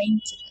सर। लाइन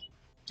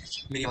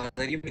मेरी आवाज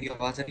आ रही है? मेरी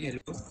आवाज आ रही है?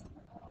 हेलो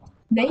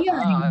नहीं आ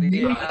रही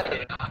है।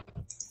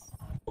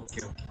 ओके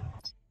ओके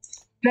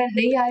मैं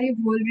नहीं आ रही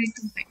बोल रही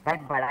तुम। भाई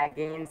बड़ा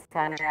के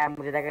इंसान है,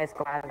 मुझे लगा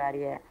इसको आवाज आ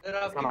रही है,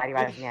 हमारी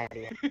आवाज नहीं आ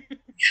रही है।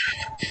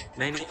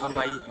 नहीं और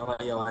भाई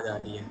हमारी आवाज आ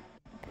रही है।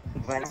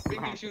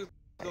 बड़ा इश्यूज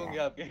होंगे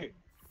आपके।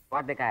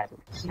 बहुत बेकार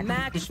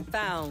Match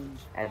found.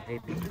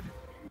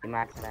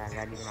 दिमाग खराब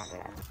है, दिमाग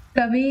खराब।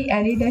 कभी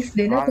एनी डेस्क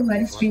देना,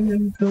 तुम्हारी स्ट्रीम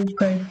इम्प्रूव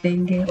कर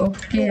देंगे।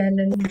 Okay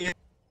Elon.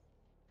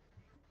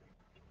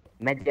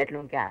 मैं जेट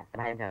लूं क्या?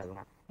 भाई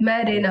जाऊंगा।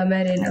 मैं रेना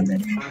बाय डे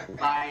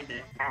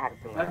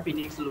मैं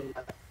फिनिक्स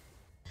लूंगा।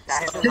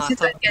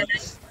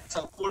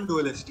 Support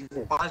duellist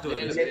 5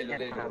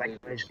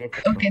 duellist.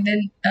 Okay then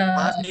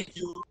पास एक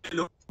यू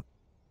लो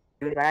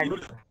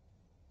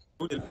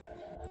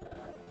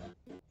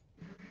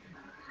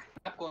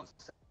आप कौन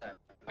सा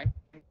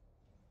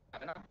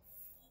है ना?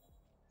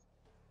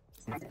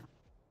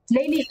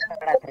 नहीं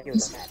बड़ा था क्यों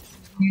होता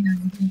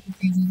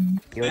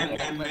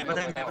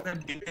है?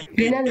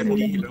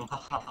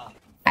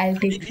 I'll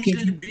take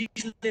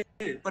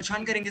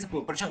परेशान करेंगे सबको,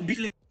 परेशान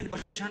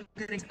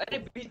करेंगे। अरे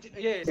बीच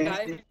ये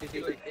स्काई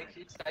एक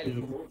स्टाइल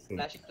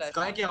फ्लैशिंग फ्लैश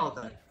स्काई क्या होता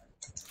है?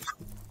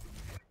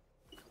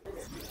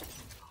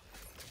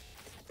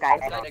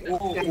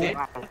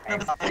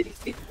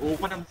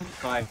 Open up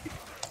sky.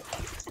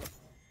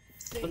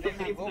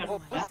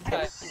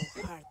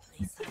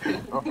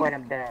 Open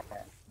up the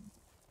sky.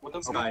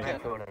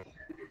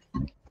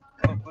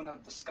 Open up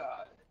the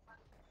sky.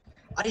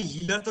 अरे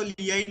हीलर तो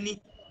लिया ही नहीं।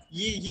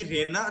 ये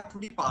रेना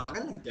थोड़ी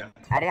पागल है क्या?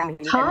 अरे हम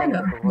हील हाँ कर ना,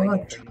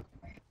 लेंगे,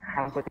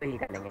 हम खुद को हील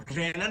कर लेंगे।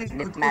 रेना ने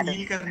खुद को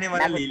हील करने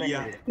वाला ले लिया।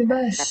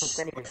 बस खुद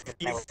को नहीं कर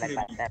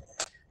सकता।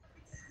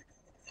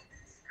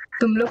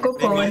 तुम लोग को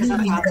कौन ही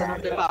हील कर?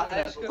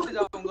 कैसे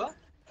जाऊंगा?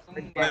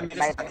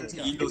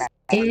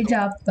 एज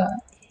आपका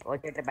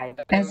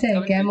ऐसे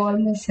है क्या? I'm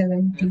almost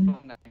 17।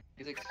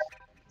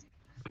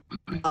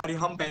 अरे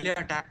हम पहले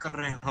अटैक कर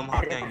रहे हैं, हम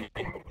हार जाएंगे।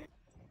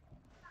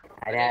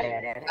 अरे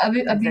अभी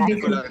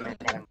देखो।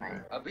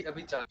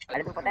 अभी चल।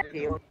 अरे तो पता है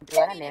कि वो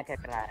दोबारा नया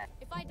कैरेक्टर आ रहा है,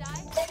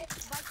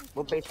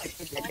 वो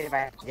बेसिकली जेट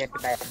बाय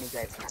अपनी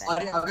चॉइस कर रहा है।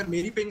 अरे अगर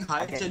मेरी पिंग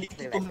हाई चली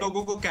तो तुम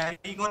लोगों को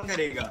कैरी कौन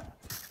करेगा?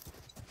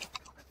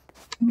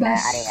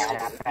 अरे यार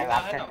आप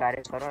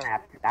कार्य करो ना,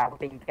 आप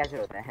पिंग कैसे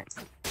होता है?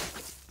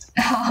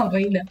 हाँ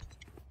वही ना।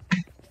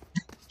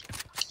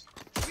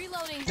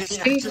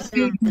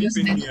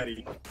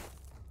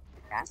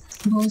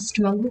 घोस्ट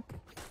मांगो।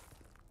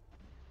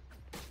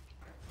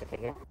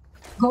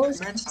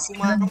 घोस्ट मैं चाकू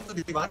मार रहा हूं तो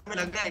दीवार में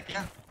लग गया है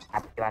क्या?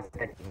 आपकी आवाज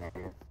करती है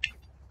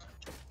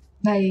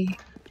भाई।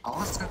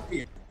 आवाज करती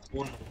है।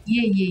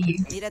 ये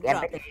Need a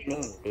drop.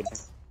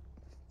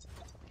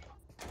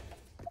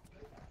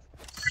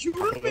 You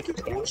are making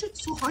bullshit,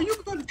 so how you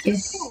gonna do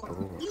Yes.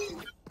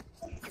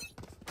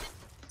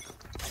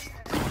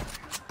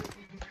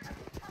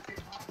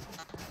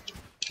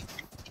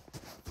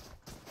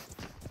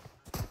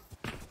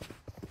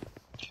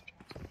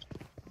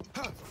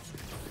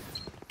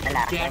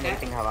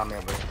 Ping हवा में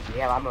उड़,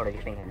 ये हवा में उड़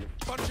गई पिंग है।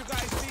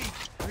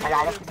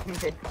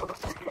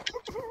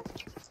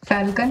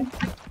 Falcon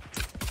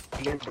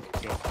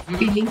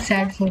feeling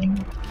sad for you.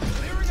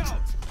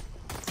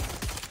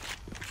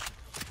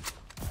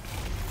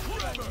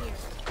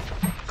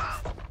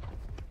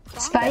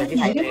 Spike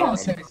मेरे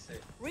पास है।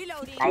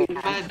 Spike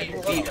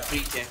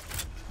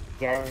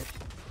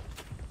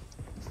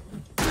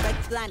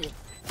planted.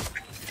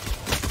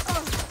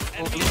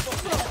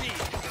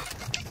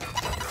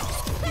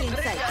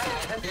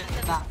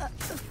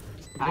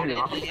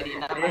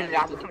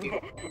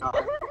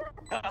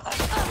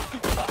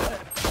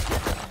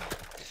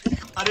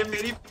 अरे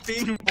मेरी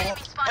पिंग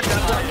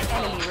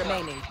Enemy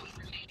remaining.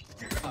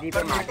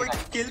 मेरे को एक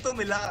किल तो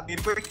मिला।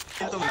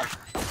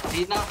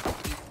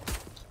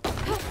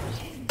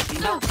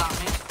 रीना कहाँ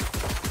है?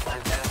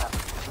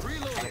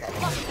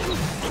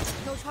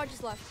 No charges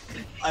left.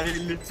 अरे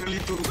लिटरली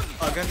तू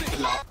अगर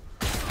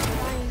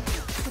Dying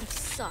would have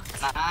sucked.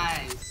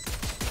 Nice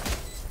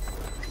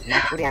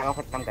मैं पूरी आंखों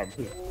खत्म कर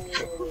दी।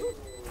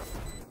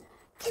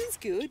 Feels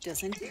good,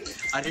 doesn't it?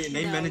 अरे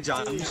नहीं मैंने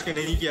जानबूझ के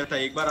नहीं किया था।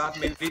 एक बार आप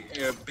मेरी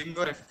पिंग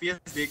और एफपीएस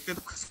देखते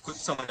तो कुछ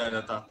समझ आ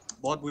जाता।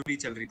 बहुत बुरी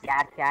चल रही थी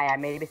यार। क्या यार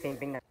मेरी भी सेम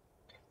पिंग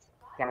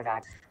क्या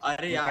मजाक।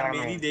 अरे यार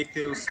मेरी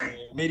देखते उस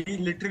मेरी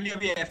लिटरली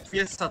अभी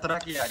एफपीएस 17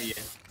 की आ रही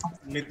है।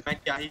 मैं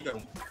क्या ही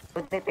करूं।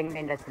 उससे पिंग में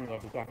इंटरेस्ट नहीं है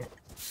ठीक है।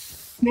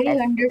 मेरी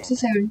 100 से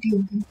 70 हो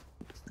गई।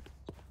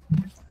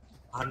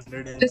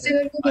 100 जैसे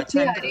मेरे को अच्छा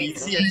कितनी आ रही है?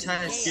 पीसी अच्छा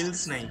है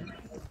स्किल्स नहीं।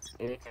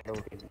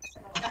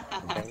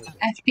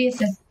 FPS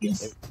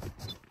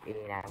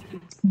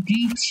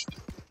ब्रीच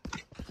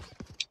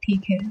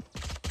ठीक है।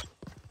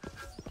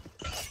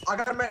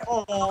 अगर मैं ओ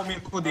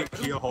मेरे को देख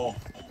लिया हो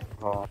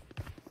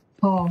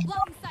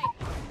Blocking sight.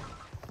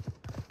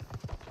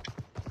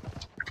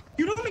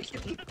 यू नो मैं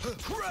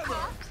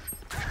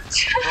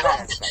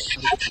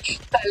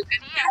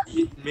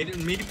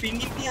मेरी पिंग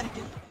इतनी आ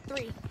रही है।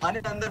 आने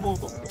अंदर वो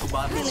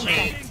बात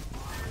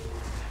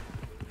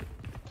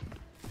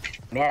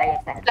मेरा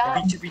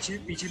ये पीछे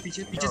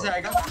से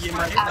आएगा। ये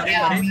मरे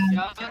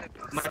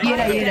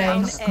ये रहा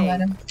इसको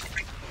मारा।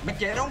 मैं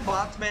कह रहा हूँ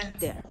बात में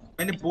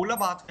मैंने बोला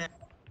बात में।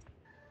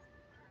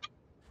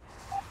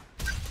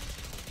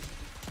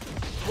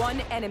 One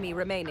enemy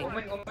remaining.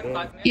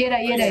 ये रहा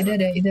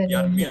इधर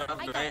यार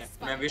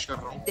मैं विश कर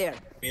रहा हूँ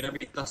मेरा भी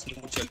इतना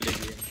स्मूथ चल रही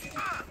है।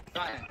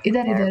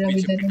 इधर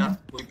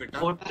कोई पिटा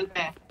होटल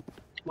पे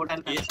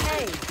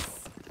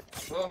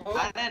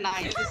अरे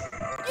नाइस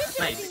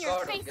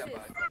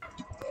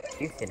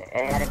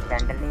यार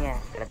स्टैंडर्ड नहीं है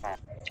तेरे पास।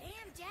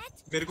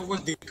 मेरे को कुछ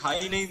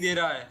दिखाई नहीं दे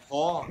रहा है।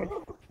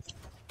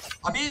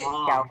 अभी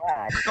क्या हुआ?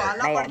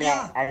 काला पड़ गया।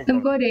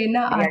 तुमको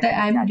रेना आता है?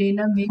 I am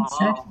Raina make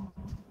sir.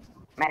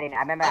 मैं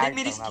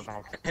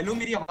हेलो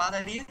मेरी आवाज आ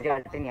रही है?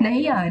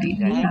 नहीं आ रही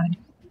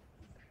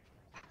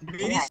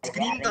मेरी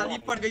स्क्रीन काली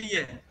पड़ गई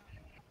है।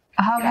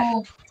 हाँ वो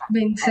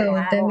बिंग से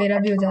होता है। मेरा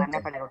भी हो जाता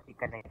है। वो ठीक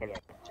करने के लिए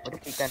वो तो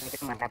ठीक करने के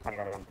लिए मरना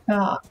पड़ेगा।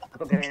 हाँ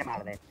तो ग्रेनेड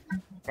मार दे।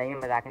 सही में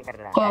मजाक नहीं कर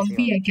रहा।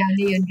 कॉम्पी है क्या?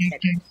 नहीं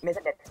अनरेटेड। मेरे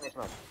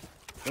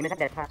साथ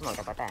डेथ मैच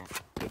होता पता है।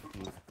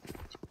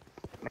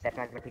 मैं डेथ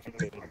मैच में ठीक नहीं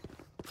देती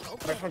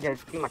बस मैं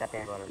जल्दी मटाते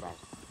हैं बॉल बार।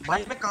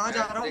 भाई मैं कहाँ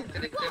जा रहा हूँ?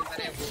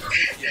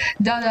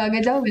 जाओ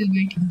आगे जाओ। विल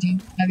वेट जी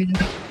आगे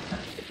जाओ।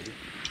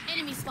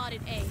 Enemy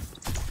spotted A.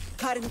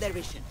 Cutting their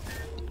vision.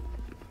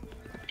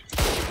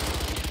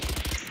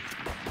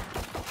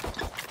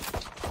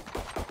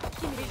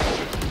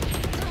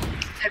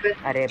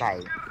 अरे भाई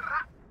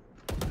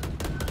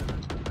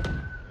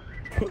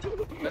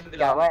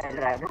क्या हुआ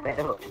ड्राइवर पे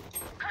तो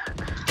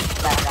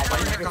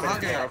भाई मैं कहाँ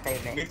गया?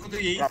 मेरे को तो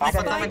यही नहीं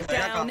पता मैं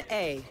गया कहाँ।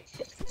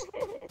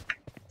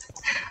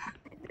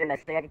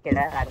 लगता है कि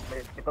केड़ा रात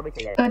को भी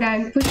चाहिए। तो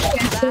रैंक पुश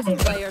कैसे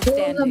होगा? तो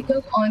हम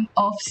लोग ऑन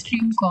ऑफ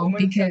स्ट्रीम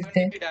कॉम्पी खेलते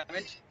हैं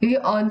क्योंकि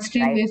ऑन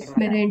स्ट्रीम इफ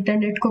मेरे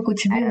इंटरनेट को कुछ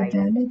भी होता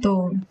है ना तो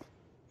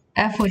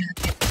एफ हो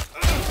जाता है।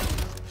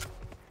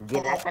 ये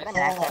लैग कर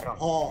रहा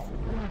हूं।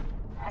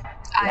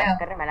 आया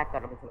मैं लैग कर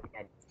रहा हूं।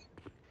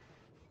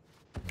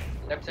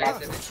 लेफ्ट साइड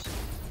से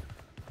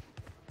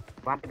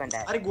वहां पे बंदा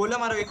है। अरे गोला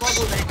मारो। एक और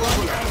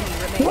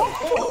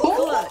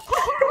गोला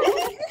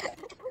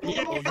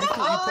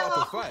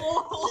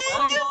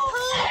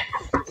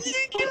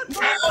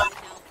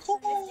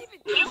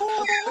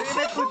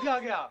खुद आ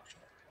गया।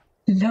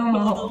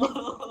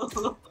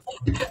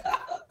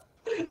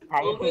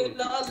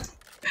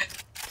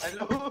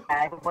 हेलो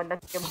बंदा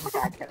के मुंह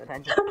काट कर रहा है।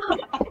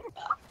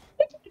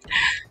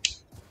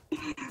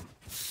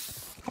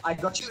 I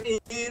got you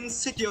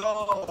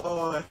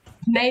insecure.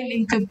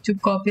 नहीं चुप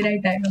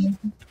कॉपीराइट आएगा।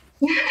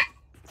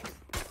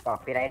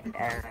 कॉपीराइट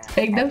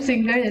एकदम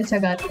सिंगर जैसा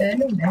गाता है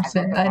ना वैसे।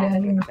 अरे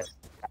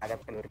अगर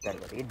क्लियर कर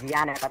दो। ये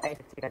जियान है पता है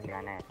इसका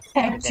जियान है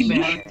एक्चुअली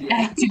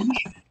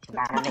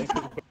गाना नहीं।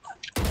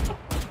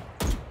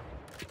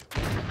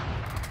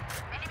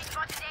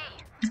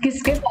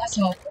 किसके पास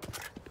हो?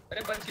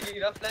 अरे बंद नहीं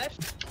रहा फ्लैश।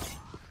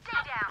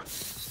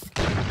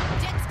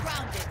 Jets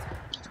grounded.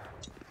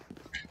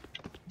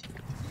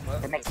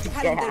 मैं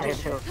क्या यार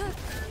तो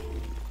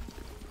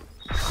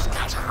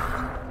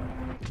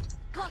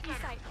Blocking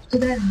sight.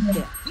 उधर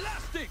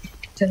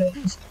चलो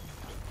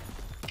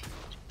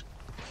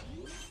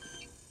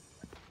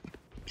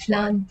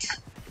प्लांट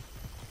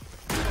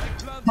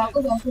भागो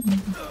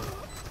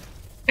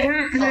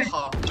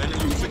हाँ मैंने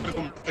यूट्यूब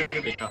पे करके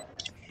देखा।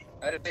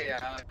 अरे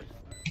यार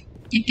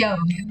ये क्या हो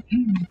गया?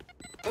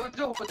 तो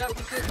जो होता है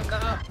उससे सुनना।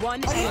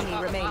 One enemy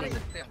remaining.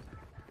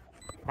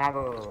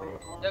 भागो।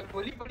 जब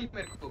गोली पड़ी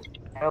मेरे को।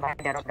 डरो भाई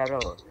डरो।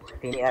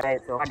 तीन अरे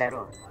सोहा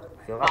डरो।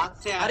 बात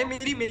से अरे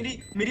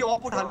मेरी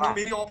ऑफ उठा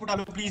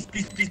लो प्लीज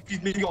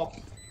मेरी ऑफ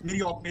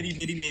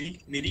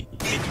मेरी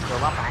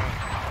सोहा पाए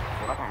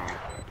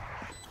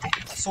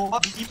सोहा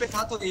बी पे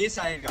था तो एस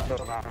आएगा।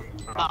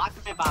 बात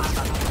में बात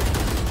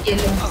ये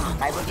लो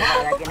भाई वो क्या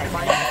लगा कि नहीं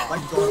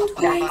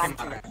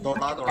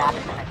दौड़ा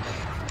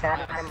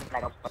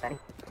लगा पता नहीं।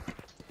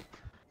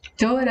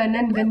 जो रन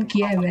एंड गन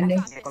किया है मैंने।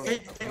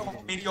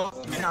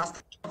 मैंने आज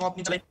तक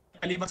अपनी चलाई,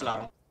 पहली बार चला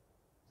रहा हूँ।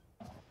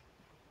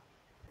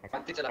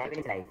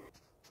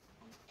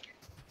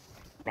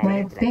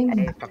 My ping.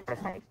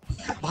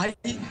 भाई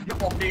ये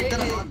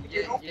ऑपरेटर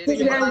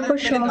को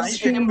शॉर्ट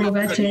स्ट्रीम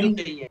होगा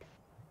चाहिए।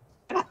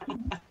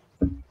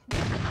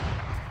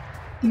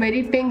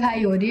 मेरी पिंग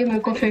हाई हो रही है, मेरे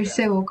को फिर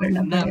से वो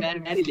करना पड़ेगा। मैं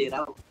नहीं ले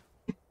रहा हूँ।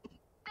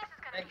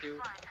 Thank you.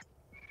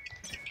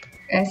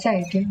 ऐसा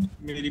है क्या?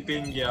 मेरी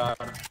पिंग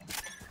यार,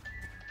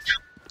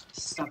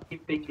 सबकी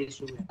पिंग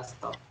इशू है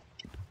रास्ता।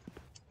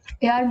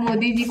 यार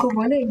मोदी जी को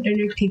बोलो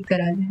इंटरनेट ठीक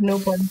करा दे, नो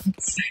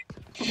पॉलिटिक्स।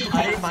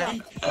 अरे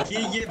भाई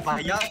ये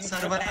भैया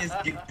सर्वर है इस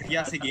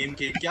घटिया से गेम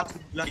के, क्या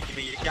गेम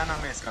है ये, क्या नाम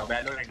है इसका?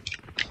 वैलोरेंट।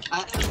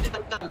 अरे उसके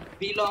तक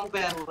बिलोंग पे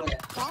हो रहा है।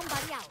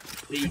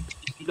 Free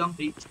belong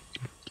free.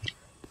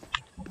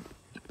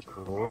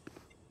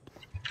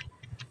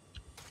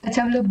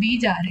 अच्छा हम लोग बी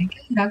जा रहे हैं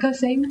क्या? राघव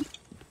सही में?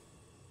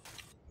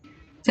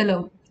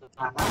 चलो।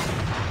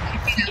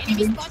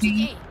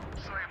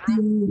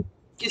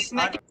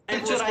 किसने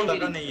चुराई?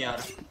 लगा नहीं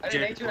यार। अरे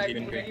नहीं चुराई,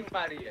 नहीं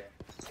मारी है।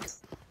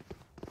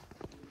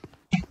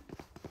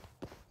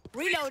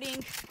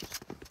 Reloading.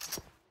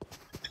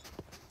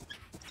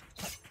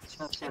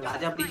 चल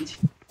आजा प्लीज।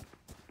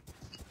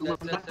 तू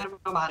अपना कर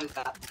बाहर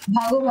का।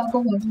 भागो भागो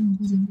भागो।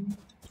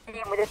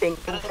 मुझे पिंक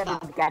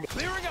क्या दे?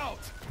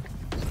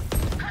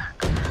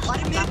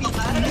 अरे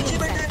मेरे नीचे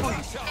बैठा है कोई।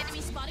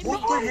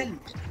 What the hell?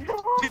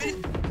 मेरी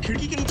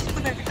खिड़की के नीचे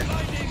बैठा है।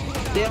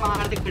 दे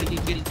मार दे खिड़की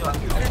के नीचे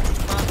आके।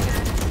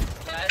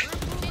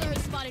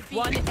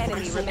 One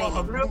enemy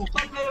remaining.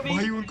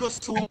 भाई उनको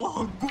स्पीड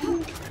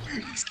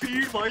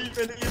भाई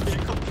मैंने ये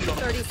देखा पूरा।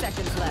 30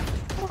 seconds left.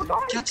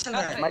 क्या चल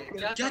रहा है?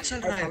 क्या चल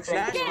रहा है?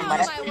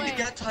 फ्लैश स्पीड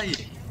क्या था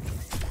ये?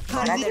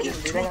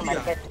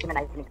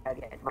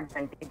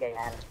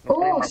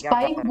 ओह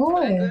स्पाइक वो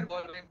है।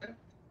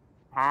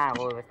 हाँ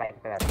वो स्पाइक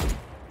पे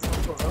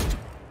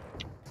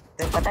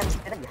तो पता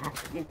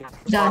नहीं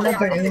जाना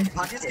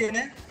पड़ेगा। आगे स्कैन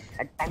है,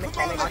 आगे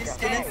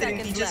स्कैन है,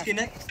 तेरे नीचे स्कैन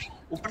है,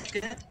 ऊपर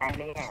स्कैन है।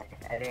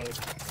 अरे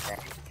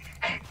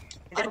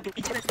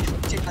पीछे अंदर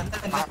पीछे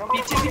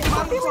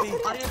अरे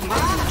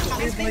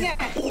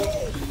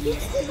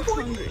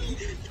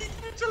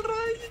चल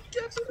रहा है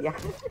क्या चल रहा है?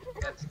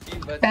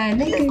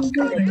 पहले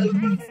इनको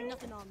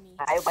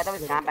आयो पता है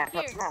जहां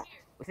बैठा था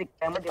उसी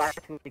कैमरे द्वारा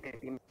शूट कर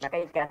रही मैं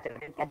कहीं क्या चल रहा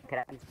है क्या दिख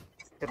रहा है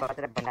तो पता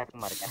चला बंदा तो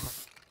मर गया।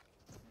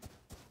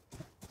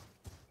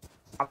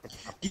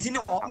 किसी ने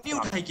ऑफ नहीं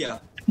उठाई क्या?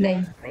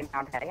 नहीं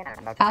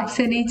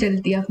आपसे नहीं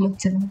चलती, आप मत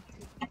चलो।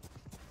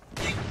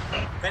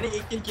 मैंने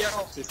एक किल किया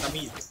आपसे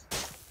तमीज।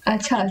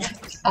 अच्छा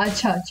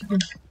अच्छा अच्छा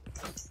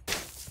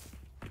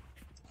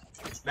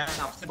मैं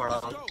आपसे बड़ा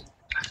हूं।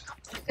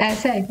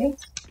 ऐसा है क्या?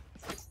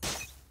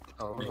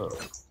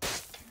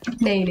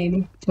 नहीं नहीं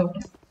नहीं छोड़।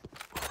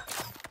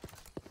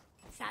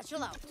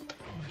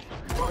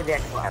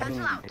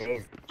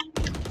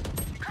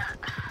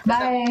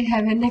 Bye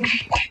have a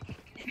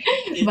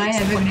great bye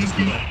have a great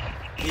day.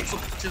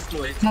 125 लो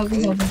है।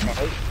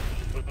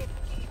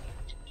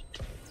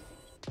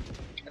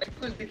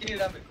 कुछ दिख नहीं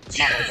रहा मेरे को।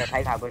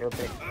 भाई भागो रे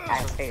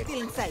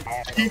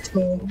लेट्स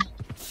गो।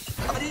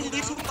 अरे ये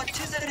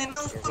 125 से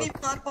रहना उसको नहीं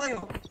मार पाए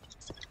हो।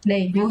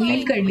 नहीं वो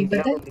हील कर ली,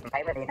 पता है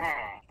भाई रहना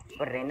है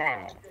और रहना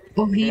है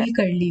वो हील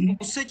कर ली।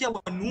 उससे क्या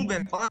हुआ? नूब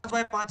है,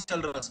 5x5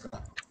 चल रहा है उसका।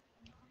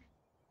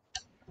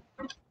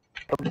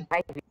 तो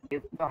भाई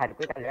तो हर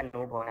कोई का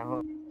नूब होना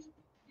हो।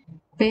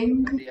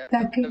 पिंग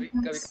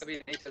कभी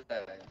नहीं चलता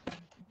है।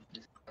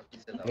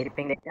 मेरी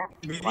पिंग देखना,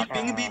 मेरी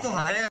पिंग भी तो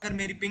हाई है, अगर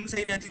मेरी पिंग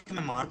सही रहती तो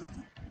मैं मार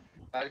देता।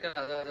 आजकल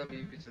आधा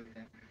भी चलते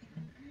हैं।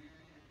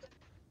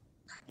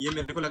 ये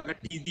मेरे को लगा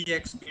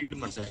TDX स्पीड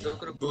मर जाएगा।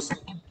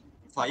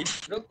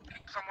 5 रुक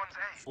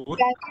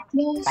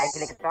 4 स्पाइक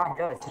लेके आओ,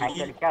 जो स्पाइक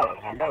लेके आओ।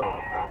 हेलो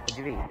कुछ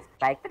भी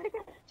स्पाइक लेके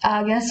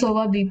आ गया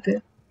सोवा बी पे।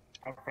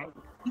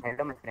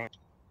 Hello my friend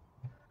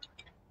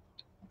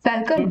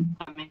falcon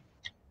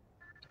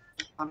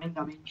coming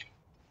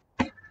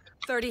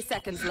 30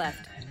 seconds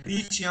left.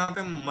 बीच यहाँ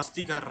पे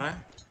मस्ती कर रहा है।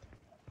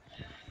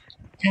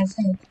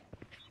 ऐसा है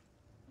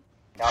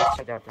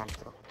डॉक्टर प्लान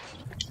करो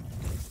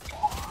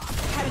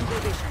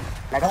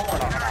लगा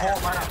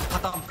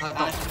खत्म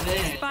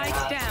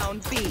Spike down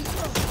B.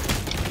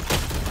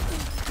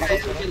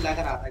 लग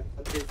रहा था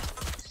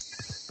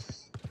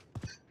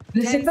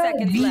 10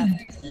 seconds left.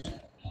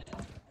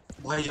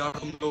 भाई यार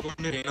तुम लोगों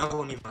ने रेना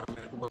को नहीं मारा,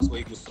 मेरे को बस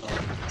वही गुस्सा आ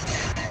रहा है।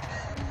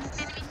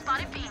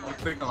 और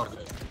फिर और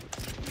गए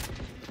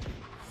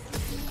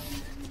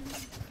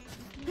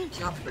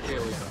क्या बटे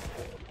हो यार।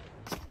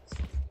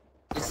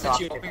 इससे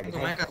चीटिंग तो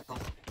मैं करता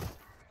हूँ।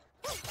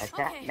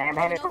 अच्छा नहीं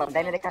भाई मेरे को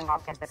पता नहीं देखा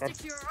नॉक कैसे कर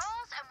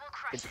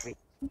कुछ भी।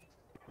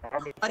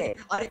 अरे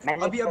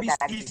अभी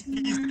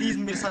प्लीज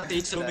मेरे साथ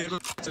एक चलो, मेरे को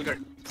चल कर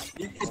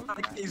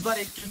इस बार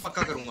एक किल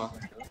पक्का करूंगा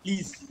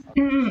प्लीज।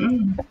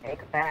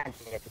 एक फैन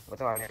है वो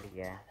तो ऑलरेडी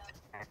है।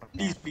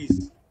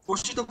 प्लीज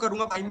कोशिश तो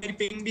करूंगा भाई, मेरी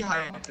पिंग भी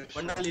हाई है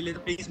वरना ले ले तो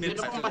प्लीज मेरे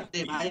साथ चल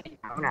भाई।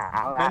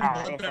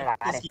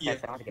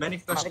 मैंने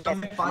कस्टम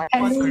में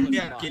 5 घंटे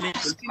अकेले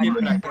गेम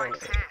रखा है।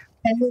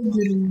 हेलो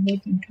गुरु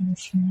मेक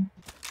इंट्रोडक्शन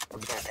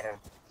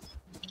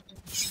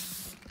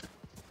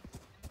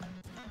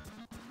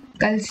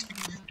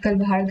कल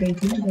बाहर गई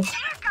थी ना बस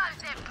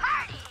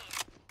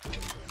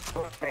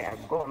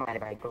गो हमारे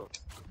भाई को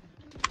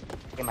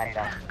ये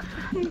मारेगा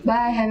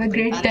bye have a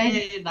great time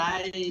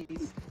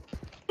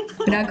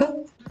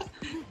Raghav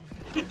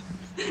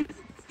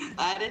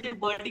अरे ये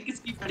बॉडी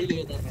किसकी पड़ी है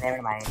इधर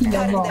नेवर माइंड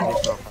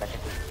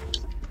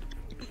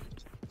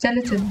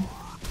चलो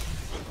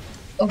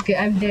ओके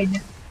आई एम डेड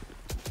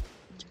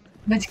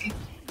बच गई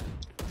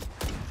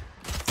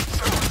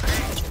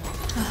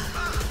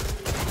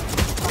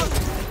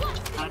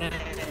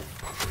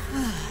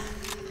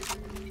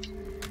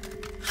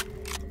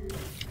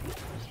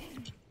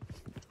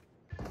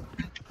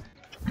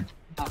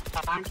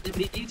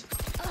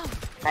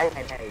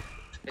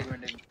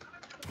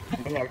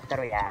नहीं हेल्प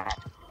करो यार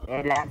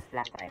ये लैंप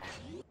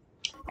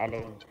है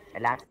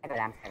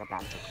लैंप का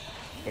प्लान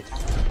देखा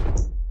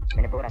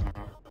मैंने पूरा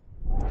था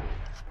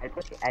हेल्प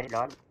अरे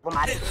लॉर्ड वो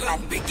मारे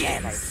प्लांट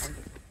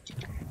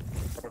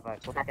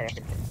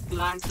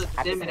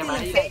से मेरे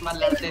भाई मत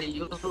लड़ते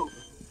रहियो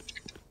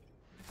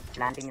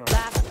प्लांटिंग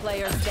Last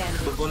player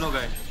standing. दोनों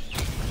गए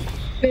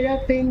मेरा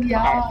पिंग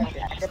यार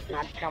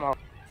प्लांट का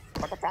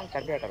मतलब प्लान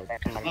कर दिया करो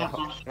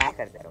प्लान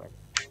कर दिया करो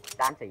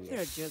प्लान चाहिए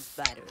They're just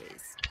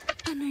batteries,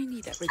 and I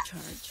need a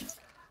recharge.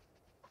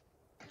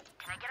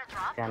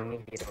 Janvi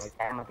hero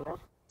क्या मतलब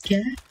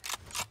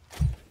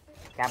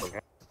क्या बोल रहा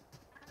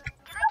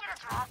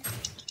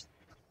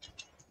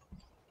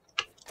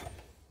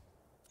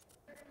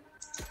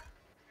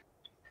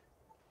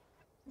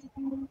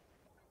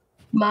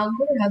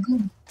मांगो राघव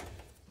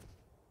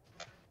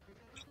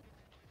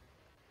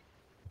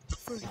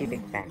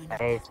बिग फैन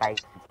अरे स्पाइक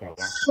क्या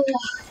गया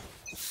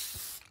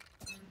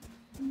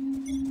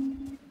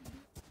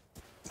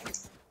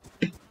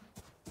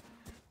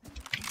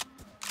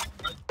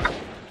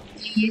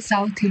ये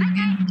south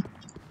Indian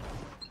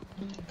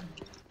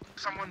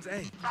Someone's A.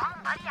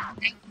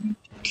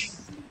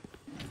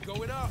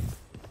 Going up.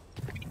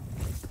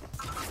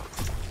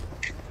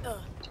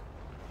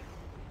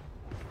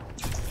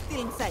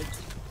 Still in sight.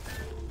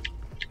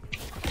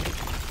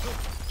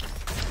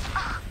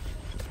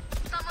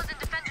 Someone's in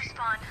defender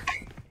spawn.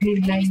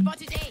 Enemy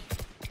spotted A.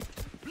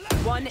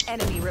 One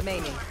enemy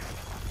remaining.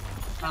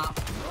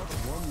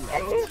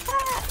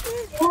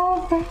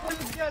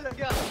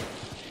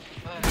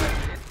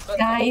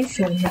 Nice.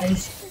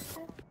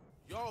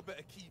 Y'all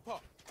better keep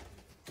up.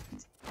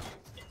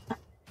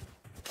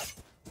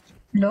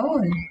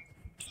 Lol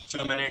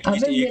चलो मैंने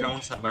एटलीस्ट एक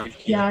राउंड सर्वाइव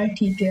किया यार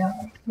ठीक है यार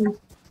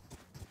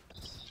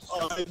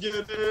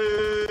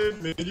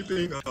मेरी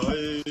पिंग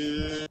आए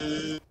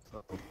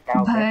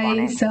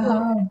भाई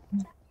साहब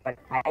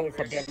भाई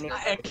सब ने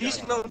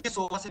एटलीस्ट मैं उनके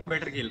सोफा से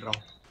बेटर खेल रहा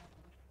हूं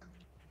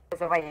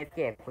तो भाई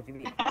इसके कुछ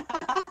भी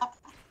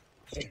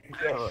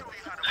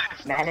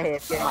मैंने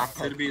इसके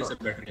मास्टर फिर भी ये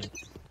सब बेटर खेल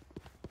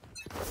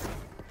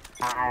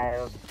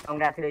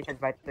कांग्रेचुलेशंस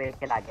भाई तो एक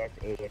खेल आ गया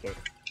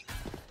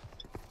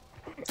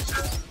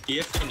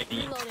ये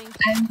नहीं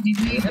I'm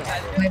debating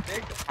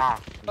हां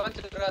कौन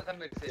चल रहा था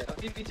मेरे से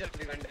अभी भी चल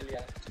रही वंडल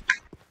यार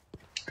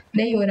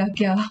नहीं हो रहा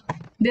क्या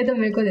दे दो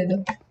मेरे को दे दो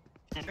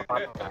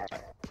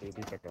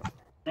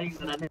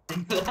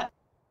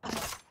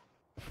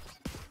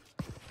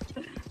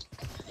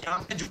यहाँ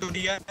पे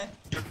जुटोरिया है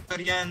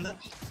जुटोरिया अंदर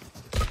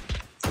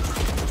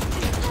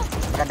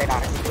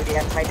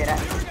जुटोरिया भाई तेरा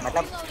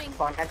मतलब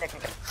काउंटर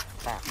टेक्निकल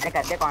मैंने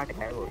कर दिया काउंटर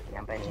है वो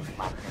यहाँ पे नहीं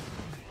मार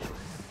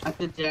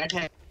अच्छा जेट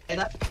है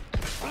इधर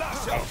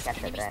क्या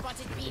चल रहा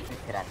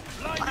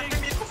है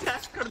मेरे को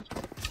फ्लैश कर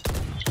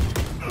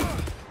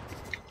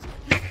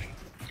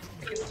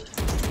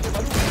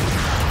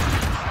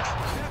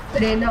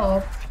रेना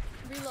ऑफ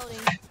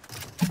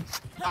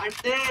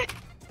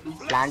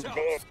प्लांट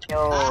दे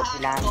जो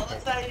प्लांट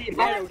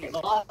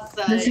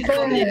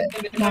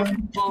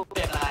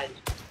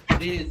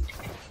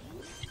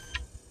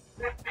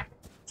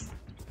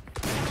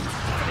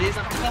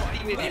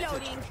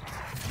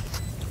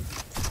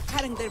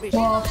Cutting their वो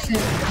vision. ऑफ से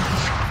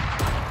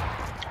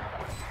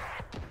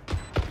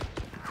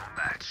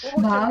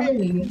भाग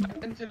रही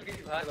है चल गई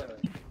भाग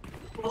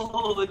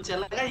ओह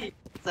चला गई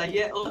सही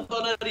है और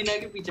दोनों रीना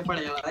के पीछे पड़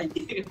गया भाई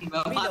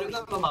मैं मारूंगा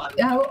मैं मारूंगा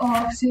यार वो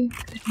ऑफ से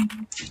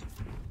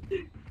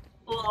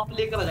वो आप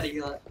लेकर आ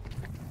जाएगा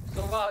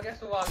सुबह आ गया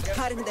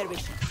Cutting their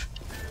vision.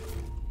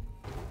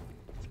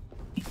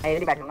 मैं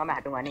इधर बैठूंगा मैं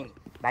हटूंगा नहीं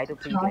भाई तू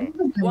ठीक है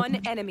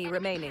One enemy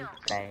remaining.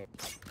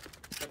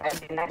 भाई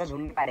देना का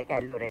ढूंढ पा रहे क्या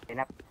हेलो रे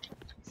देना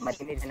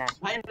मत नहीं देना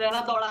भाई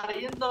रहना दौड़ा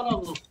रही है इन दोनों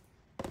को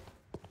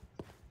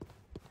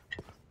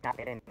ना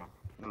तेरे ना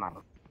मैं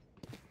मारो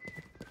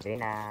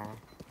देना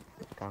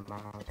कम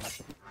आउट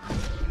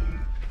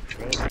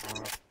देना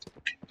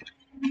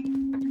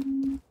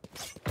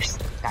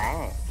क्या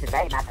है सिर्फ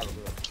ना था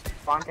वो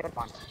कौन से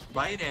कौन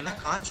भाई रहना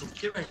कहाँ छुप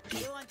के बैठी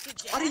है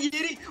अरे ये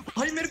रही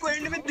भाई मेरे को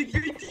एंड में दिख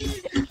गई थी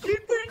मेरे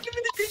को एंड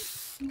में दिख गई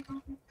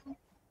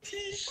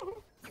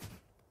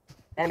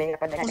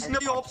उसने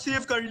भी ऑफ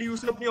सेव कर ली,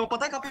 उसने अपनी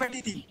पता है कहाँ पे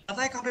बैठी थी,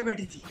 पता है कहाँ पे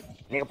बैठी थी?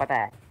 मेरे को पता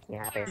है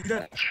यहाँ पे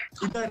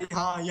इधर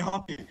हाँ यहाँ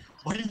पे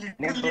भाई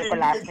मेरे को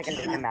लास्ट सेकंड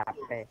देखा मैप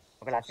पे,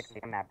 मेरे को लास्ट सेकंड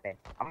देखा मैप पे।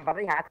 अब पता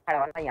है यहाँ खड़ा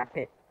हुआ था, यहाँ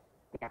पे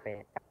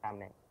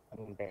सामने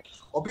पे।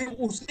 अबे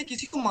उसने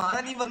किसी को मारा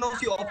नहीं वरना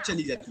उसकी ऑफ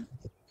चली जाती।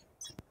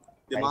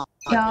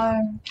 क्या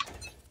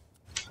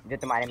जो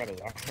तुम्हारे में नहीं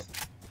है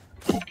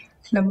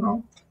लम्बा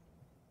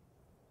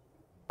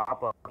आप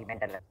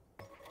मेंटल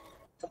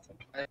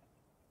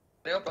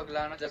अरे वो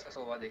पगलाना जैसा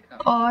सोवा देखना।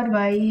 और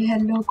भाई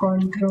हेलो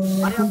कॉन्ट्रो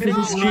मेरे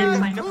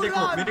लाइनअप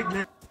देखो,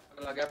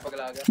 मेरे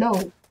पगला गया नो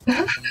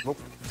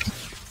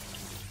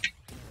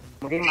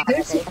मुझे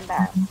मारना चाहिए बंदा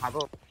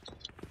भागो।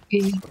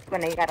 उसको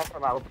नहीं कर रहा था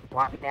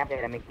वहाँ पे आप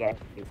जरा में क्या है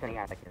इसको नहीं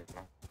आ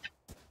सकता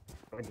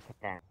वो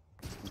दिखता है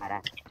मारा।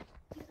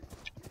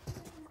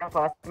 इसका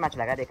फर्स्ट मैच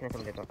लगा देखने से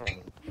मुझे तो पता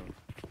नहीं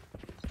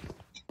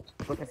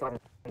कुछ में सवाल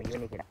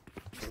नहीं खेला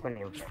बिल्कुल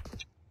नहीं उठा।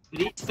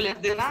 ब्रीच प्लेयर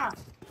देना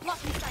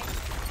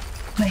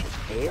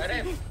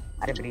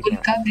अरे ब्रीच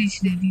का ब्रीच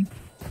दे दी।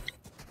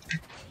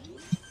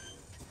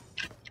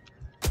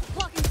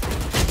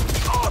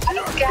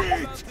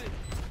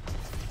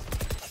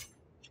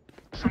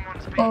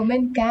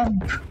 Women camp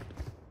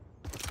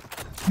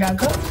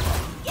Raghav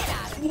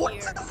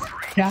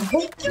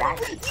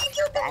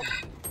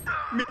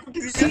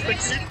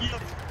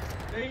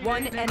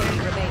One enemy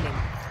remaining.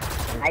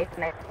 Nice.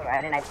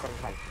 अरे nice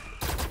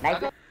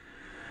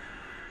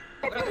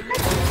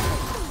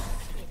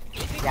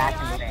यार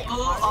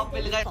आप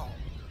मिल गए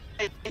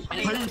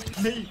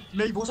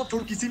नहीं वो सब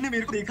छोड़, किसी ने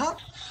मेरे को देखा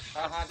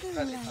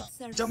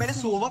जब मैंने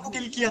सोवा को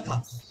किल किया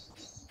था,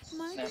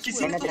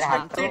 किसी ने तो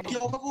स्पेक्टेट किया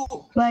होगा वो।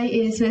 भाई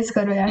एस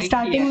करो यार,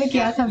 स्टार्टिंग में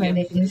किया था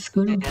मैंने एस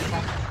को,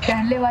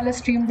 पहले वाला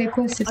स्ट्रीम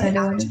देखो इससे पहले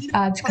वाला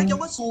आज का। क्या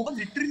हुआ सोवा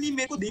लिटरली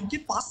मेरे को देख के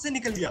पास से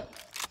निकल गया।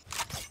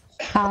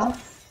 हाँ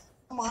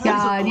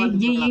यार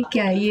ये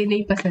क्या है, ये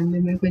नहीं पसंद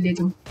है मेरे को, ले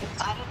जाओ।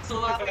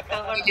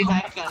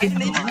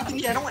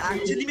 नहीं कह रहा हूँ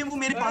एक्चुअली में वो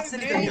मेरे पास से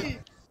निकल गया।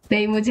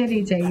 नहीं मुझे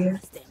नहीं चाहिए,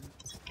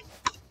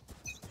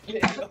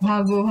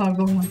 भागो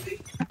भागो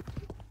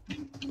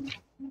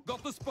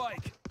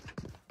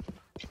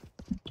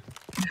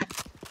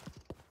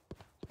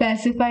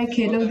पैसिफाई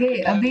खेलोगे?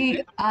 अभी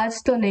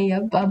आज तो नहीं,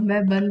 अब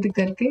मैं बंद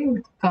करके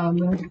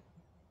काम है।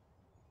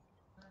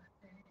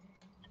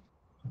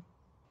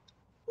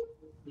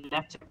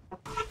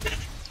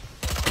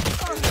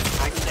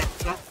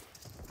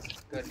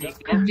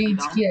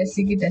 ब्रीच की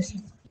ऐसी की तैसी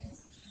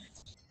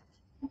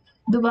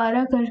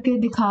दोबारा करके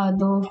दिखा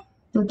दो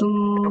तो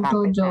तुम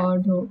तो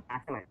जॉर्ड हो।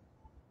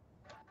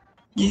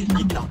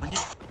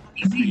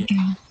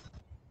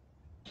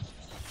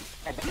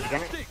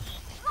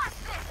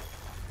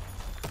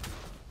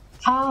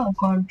 हाँ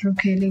कॉन्ट्रो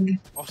खेलेंगे,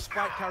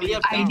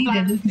 आईडी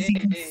दे दो किसी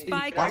को।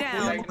 Spike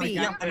down B.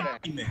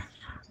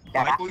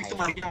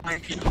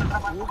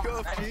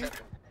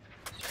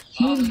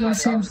 Heal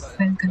yourself,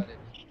 welcome.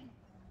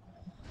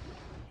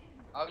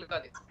 आग लगा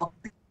दे।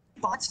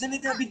 5 जने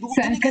थे अभी 2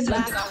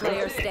 Last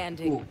player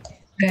standing.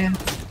 गया।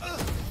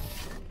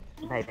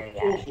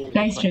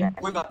 Nice try.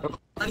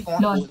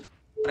 लॉल।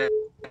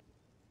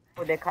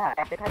 वो देखा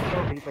तो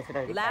भी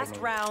पसंद। Last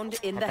round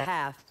in the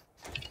half.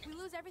 We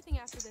lose everything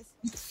after this.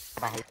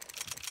 भाई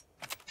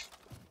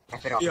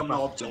ये मैं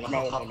ऑफ चलूंगा,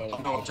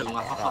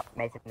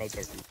 मैं सिर्फ नहीं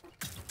चलती।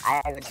 I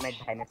would make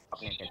time stop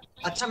नहीं चलती।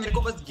 अच्छा मेरे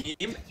को बस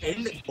गेम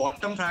एंड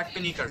बॉटम फ्रैग पे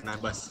नहीं करना है,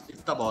 बस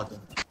इतना बहुत है।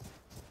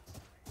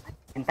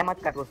 चिंता मत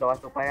कर, वो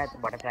 100 ऊपर है तो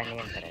बॉटम फ्रैग नहीं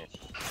करना है।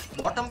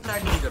 बॉटम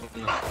फ्रैग नहीं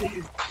करूंगा।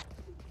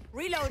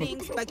 Reloading,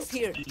 spikes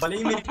here. भले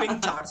ही मेरी पिंग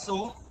 400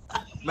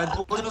 मैं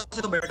 2 जनों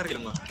से तो बेटर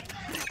खेलूंगा।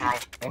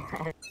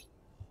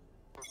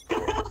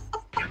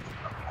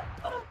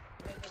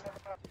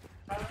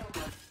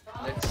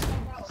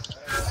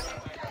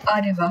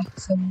 अरे वाह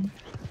सब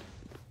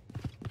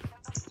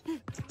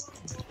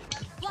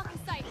Blocking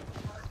sight.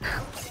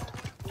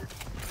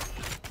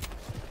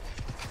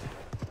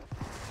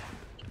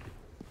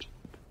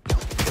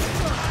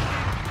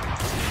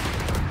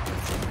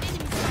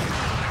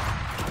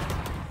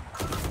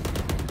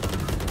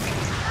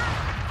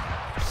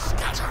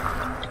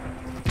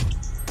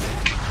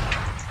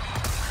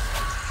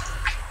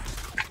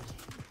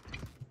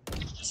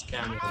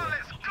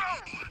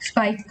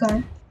 स्पाइक का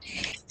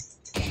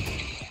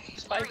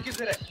स्पाइक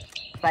किधर है?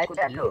 स्पाइक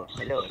उधर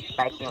हेलो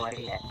स्पाइक में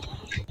हमारी है,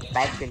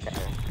 स्पाइक किल कर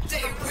रहा है।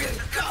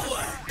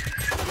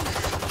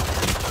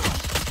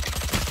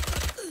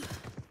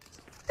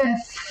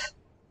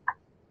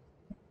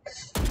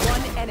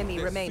 One enemy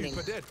remaining.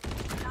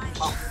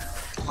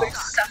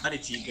 अरे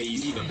ठीक है,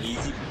 इजी बन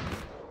इजी।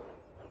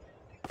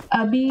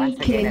 अभी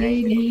खेले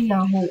नहीं ना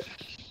हो।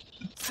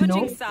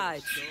 Switching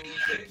sides.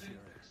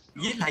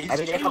 ये लाइव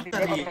अभी स्ट्रीम देखो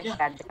कर रही है क्या?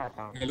 स्टार्ट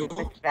दिखाता हूं। हेलो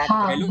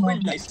हाँ हेलो हाँ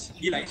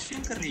ये लाइव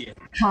स्ट्रीम कर रही है।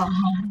 हाँ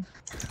हाँ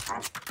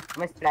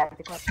मैं स्प्लैश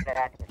दिखा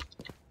रहा था।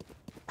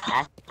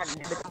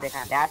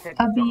 देखा यार से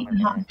अभी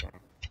हाँ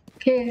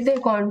खेलते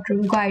कॉन्ट्रो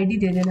को आईडी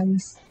दे देना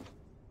बस।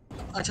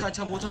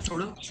 अच्छा वो सब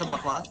छोड़ो, सब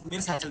बकवास,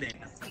 मेरे साथ चल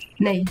देना।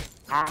 नहीं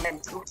हां मैं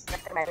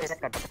रिसेट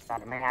कर सकता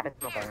हूं, मैं यहां पे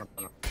स्लो कर रहा हूं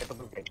तो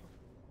कुछ देख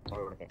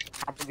छोड़ के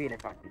अब भी ले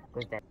शॉट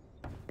कुछ देर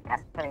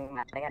ऐसा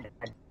मारेगा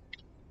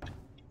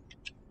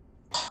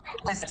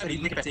सॉरी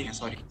मेरे पैसे हैं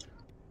सॉरी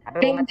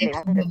अबे वो मत लेना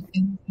शॉट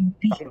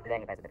मिल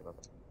जाएंगे पैसे तेरे को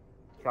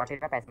शॉट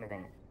का पैसे मिल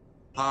जाएंगे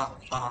हाँ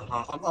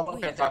अब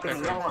शॉट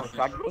नहीं है वो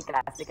शॉट नहीं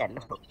क्लास से कर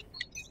लो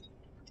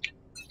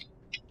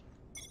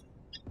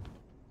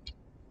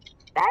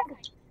टैग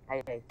हाय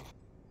हाय भाई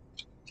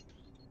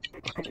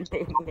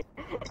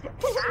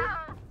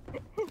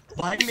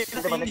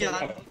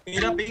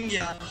मेरा पिंग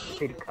यार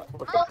फिर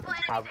खाओ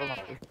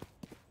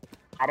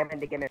अरे मैं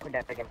देखे मेरे को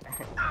डर गया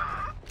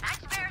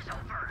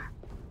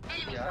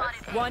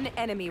One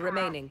enemy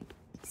remaining.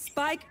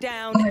 Spike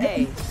down A.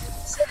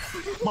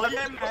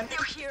 मैंने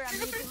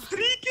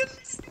 3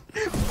 kills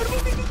पर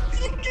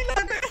 3 kill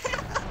आ गए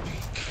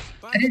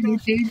अरे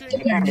रोटेट तो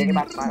करने के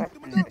बाद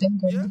खत्म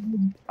कर दो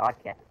और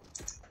क्या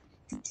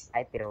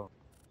आई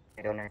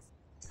तेरो ने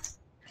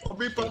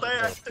अभी पता है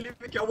एक्चुअली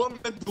में क्या हुआ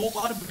मैं 2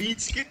 बार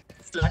ब्रीच के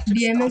फ्लैश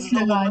डीएमएस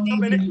लगाने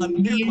मैंने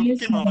अंधे होके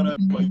डीएमएस मारा है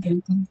भाई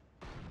लगाने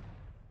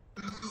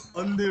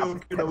अंधे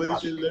होके डबल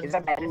किल है इसका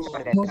बैलेंस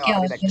पड़ वो क्या गया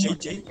होता है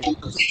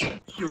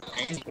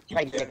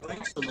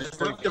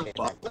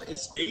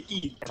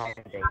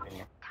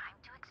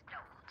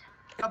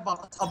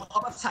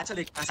अब सैचल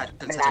एक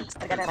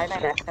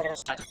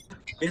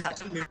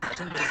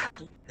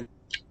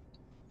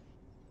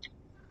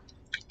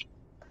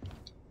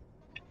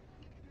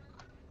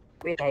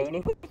कोई है ही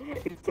नहीं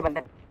पीछे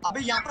बंदा अबे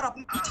यहाँ पर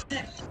अपने पीछे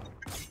है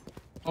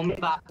मम्मी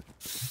बा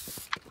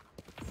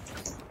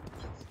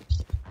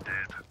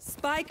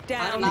Spike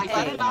down अरे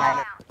A.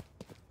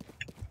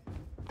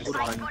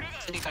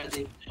 कर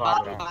दे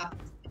बात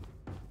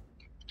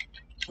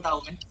उठाओ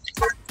मैं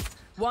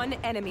One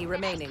enemy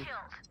remaining.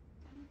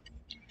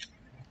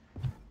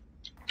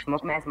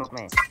 स्मोक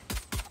में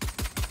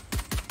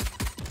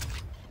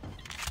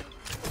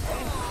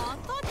Aw,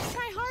 thought to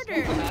try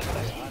harder.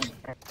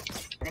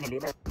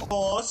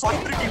 Oh, sorry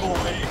pretty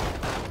boy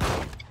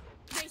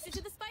Race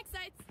into the spike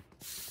sites.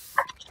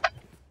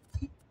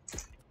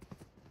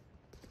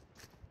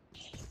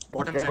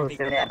 Bottom side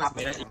के पास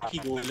मेरा एक ही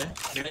गोल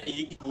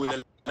है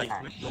लाइफ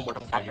में नो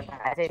बॉटम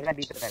ऐसे इतना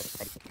बीट कर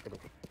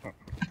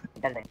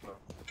चल दे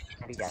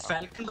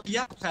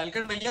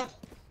फैल्कन भैया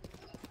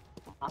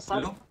हां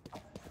सर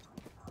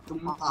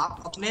तुम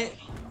आप अपने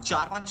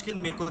 4-5 किल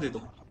मेरे को दे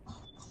दो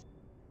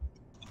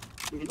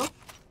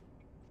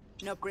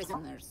No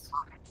prisoners.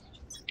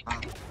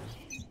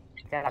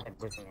 क्या करते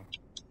कुछ नहीं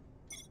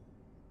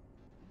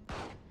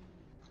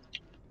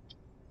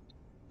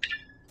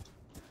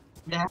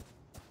या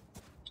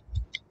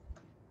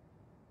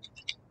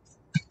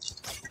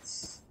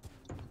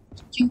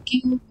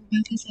क्योंकि वो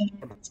मोबाइल के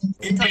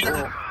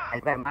सर्वर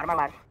हेल्प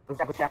मार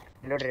कुछ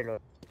रिलोड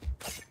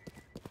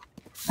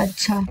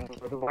अच्छा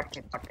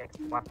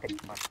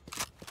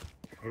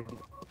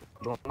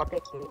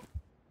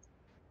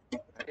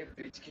अरे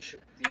ब्रिज की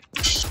शक्ति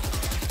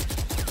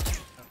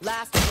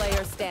Last player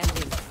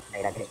standing.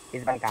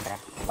 इस बार कैमरा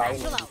भाई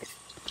Battle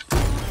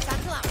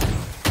out.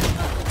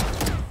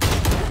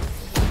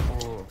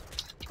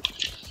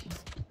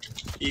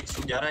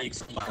 111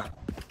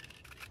 112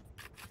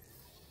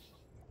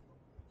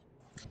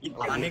 ये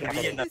गाने का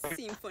ये ना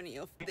Symphony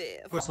of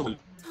Death. को soul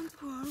Don't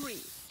worry,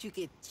 you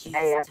get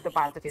नहीं यार used तो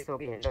 500 हो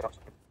गई है लो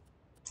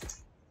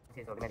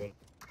 600 में देख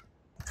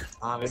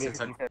हां वैसे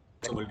सर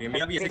सोल गेम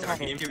में अभी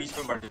ऐसे गेम के बीच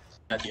में बढ़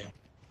जाती है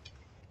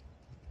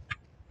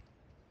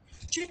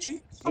ची ये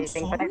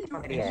थिंग पता है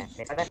कौन है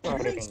मेरे पता है कौन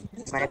है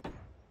थिंग मैंने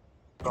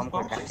कॉम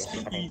कोड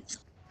करके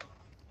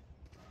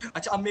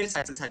अच्छा अब मेरे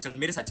साथ चल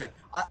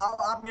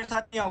आप मेरे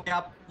साथ नहीं आओगे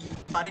आप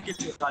सारे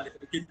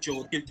किल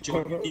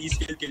चोर 30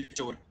 किल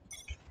चोर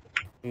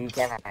ठीक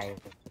है भाई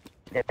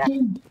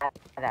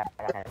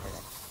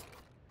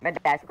मैं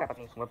डैश कर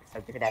अपनी वो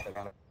सबसे डैश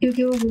होगा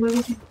क्योंकि वो मोबाइल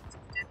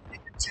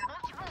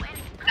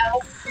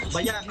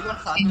भैया हम लोग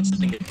साथ में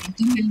चलेंगे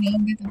तुम मिल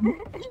जाओगे तो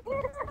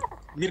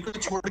मेरे को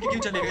छोड़ के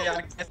क्यों चले गए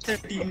यार कैसे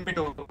टीम में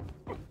हो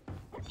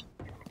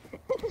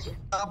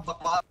आप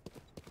बकवास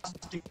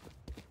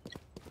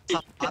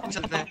साथ में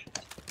चलते हैं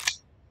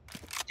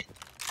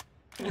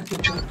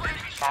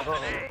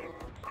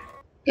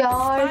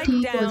यार Spike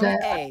ठीक हो down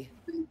जाए A.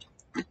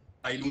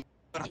 आई लूं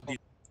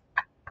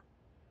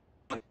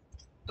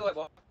तो है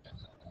बहुत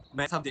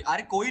मैं सब दे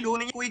अरे कोई लो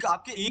नहीं कोई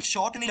आपके एक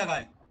शॉट नहीं लगा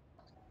है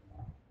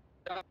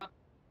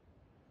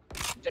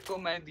देखो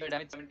मैं दिया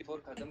डैमेज 74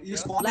 खत्म ये किया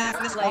स्क्वाड Last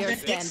player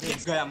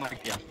standing. गया मर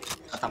गया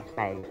खत्म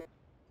भाई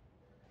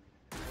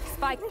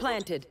Spike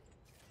planted.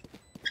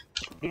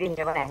 दीदी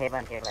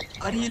हेवन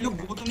अरे ये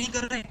लोग वो तो नहीं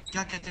कर रहे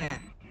क्या कहते हैं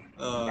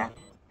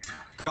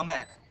कम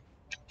बैक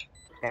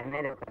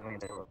करने दो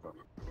तो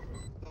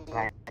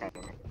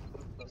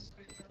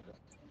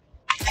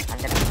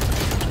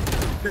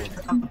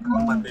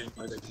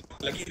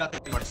लगी रात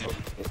में मर से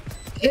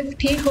इफ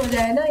ठीक हो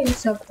जाए ना ये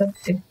सब तब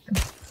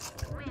देखते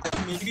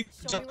मेरी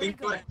जब पिंक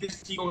तो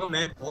एटलीस्ट ठीक होगा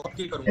मैं बहुत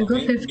किल देखो,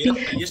 करूंगा 50 मेरा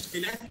हाईएस्ट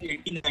किल है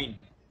 89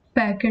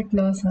 पैकेट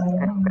लॉस आ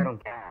रहा है करूं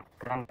क्या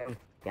करूं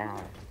क्या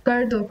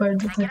कर दो खत्म।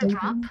 ठीक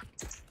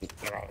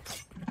है भाई।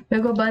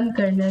 मेरे को बंद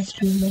करना है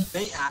स्ट्रीम में।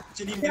 नहीं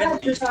एक्चुअली मेरा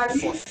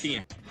 40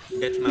 है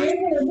डेथ मैच।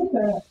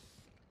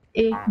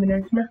 1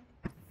 मिनट ना।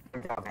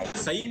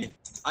 सही नहीं।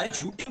 अरे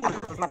शूटिंग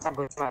मत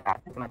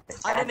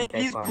अरे नहीं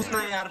प्लीज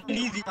घुसना यार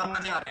प्लीज यार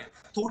मजे आ रहे हैं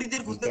थोड़ी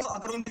देर घुसने तो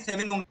अगर उनके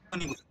 7 दूंगा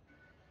नहीं घुस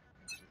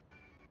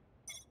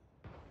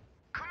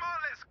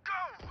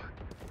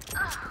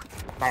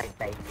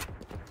भाई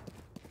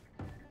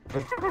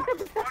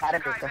सारे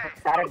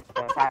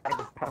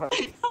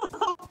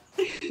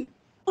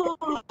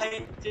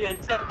जी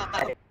अच्छा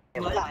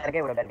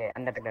डर गए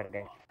अंदर तक डर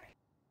गए।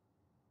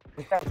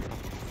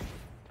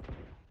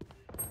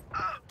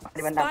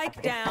 Spike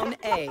down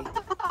A.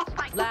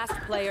 Last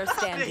player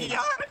standing.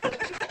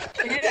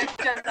 ये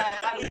अच्छा था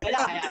यार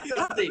मजा आया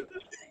इससे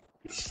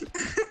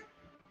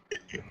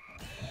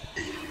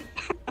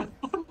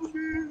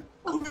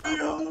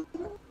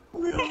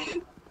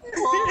ओ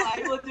भाई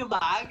वो जो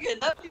भाग है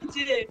ना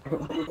पीछे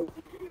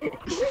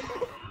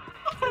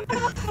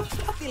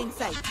Feeling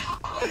sight.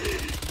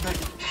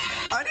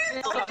 अरे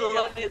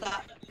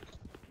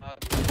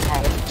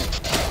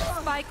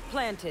Spike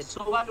planted.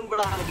 सोवा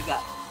टुकड़ा लगा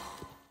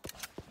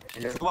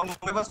तो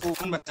मेरे पास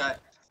ओपन बच्चा है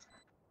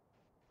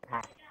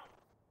हाँ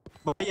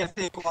भाई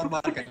ऐसे एक और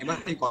बार करेंगे बस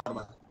एक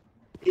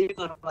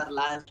और बार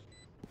लास्ट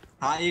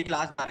हाँ एक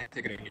लास्ट बार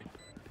ऐसे करेंगे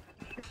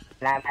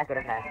फ्लैश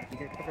करो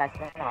फ्लैश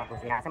करना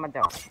वापस यहाँ से मत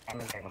जाओ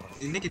टाइमिंग करेगा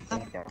इनने कितना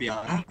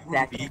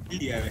प्यारा पीक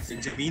दिया है वैसे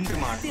जमीन पे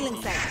मार Feeling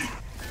sight.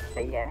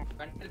 सही है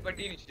कंट्रोल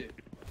पट्टी नीचे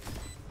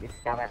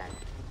इसका बड़ा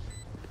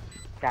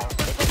क्या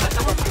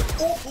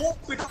ओ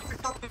पिटा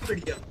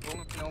बढ़िया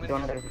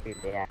दोनों तरफ से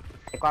पीते यार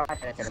एक और बात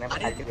चल मैं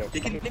बता दूं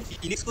लेकिन मैंने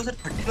फीनिक्स को सिर्फ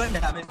 31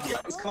 डैमेज दिया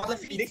इसका मतलब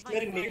फीनिक्स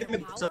मेरे नेट में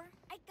घुसा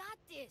I got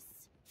this.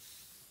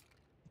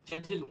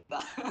 चल लूंगा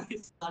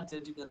इस बार चल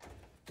कर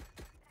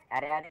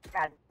अरे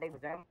काट दे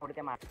गुजर मोड़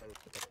के मार दो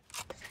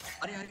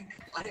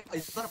अरे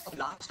इस बार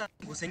लास्ट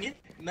टाइम घुसेंगे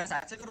मैं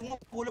साइड से करूंगा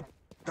वो लोग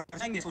डर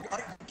जाएंगे सोच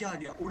अरे क्या आ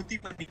गया उड़ती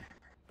पत्नी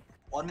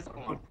और मैं सबको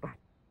मार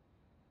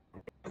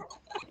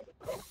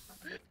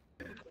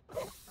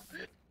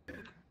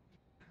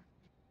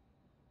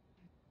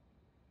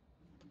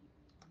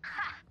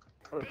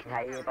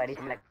भाई ये बारिश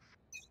में लग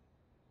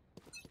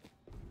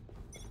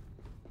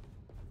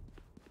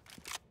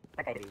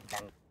तक आई रही है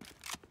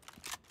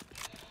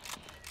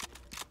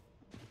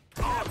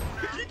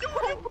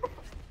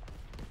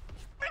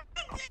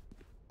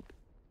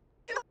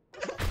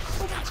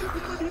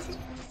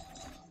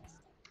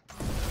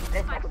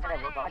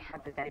वो बहुत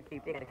मत सारी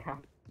पीपे करके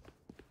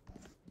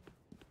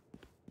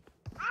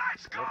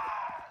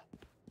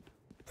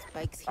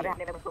Spikes अरे here.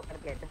 हमने तो कर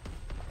दिया था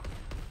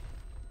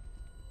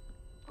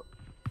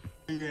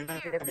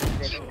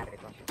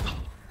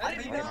अरे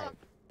भैया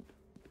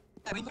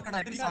अभी तो खड़ा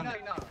है सामने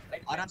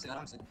आराम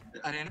से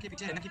रेना के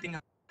पीछे रेना की पिंग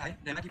है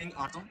रेना की पिंग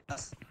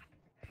 810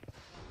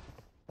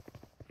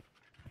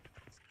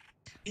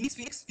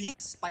 फिनिक्स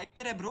स्पाइक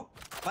पे है ब्रो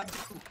बट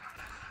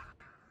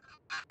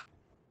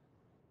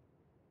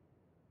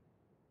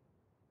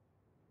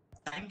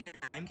टाइम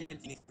के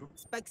फिनिक्स ब्रो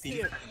Spikes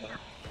here.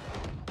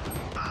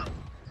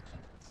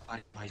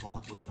 अरे भाई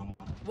बहुत बुरा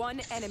हुआ One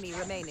enemy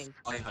remaining.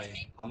 हाय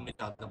हमने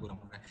ज्यादा बुरा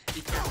हो रहा है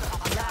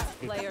Last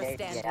player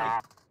standing.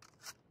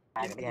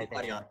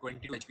 अरे यार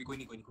 22 एचपी कोई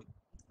नहीं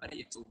अरे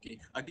इट्स ओके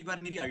अगली बार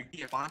मेरी अल्टी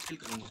है 5 किल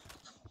करूंगा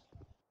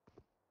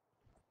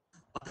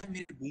पता है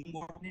मेरे बूम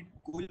बॉट ने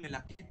गोल मिला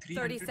के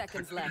 30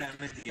 seconds left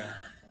डैमेज दिया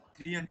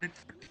 300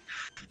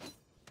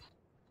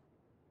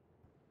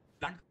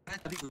 प्लांट कर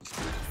तभी कुछ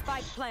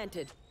Spike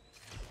planted.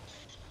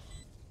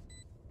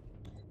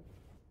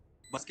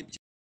 बस के पीछे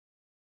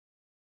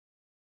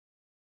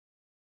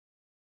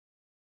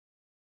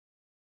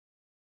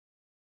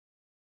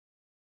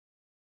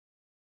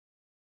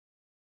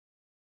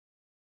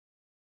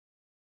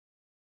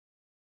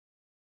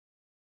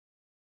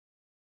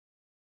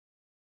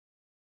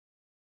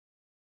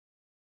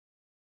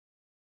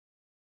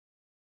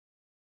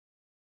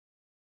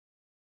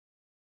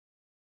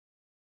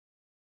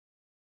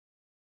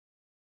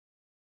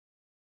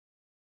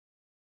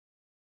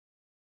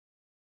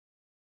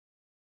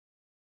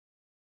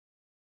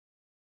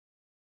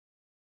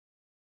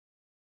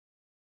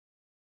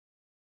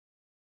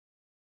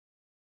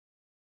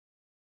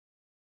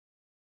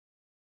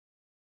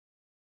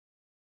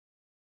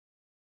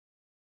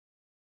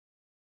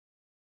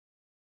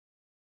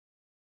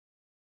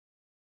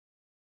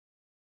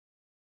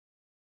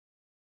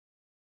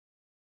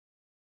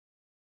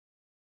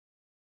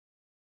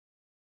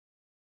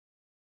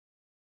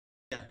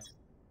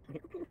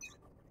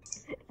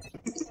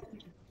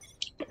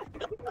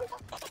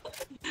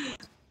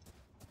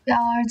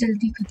यार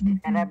जल्दी खत्म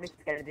मैंने अपनी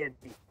कर दी है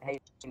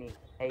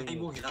नहीं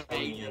वो हिला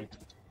नहीं है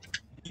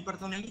कीपर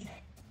तो नहीं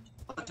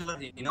पता चला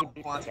नहीं ना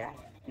पांच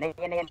नहीं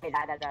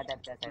दादा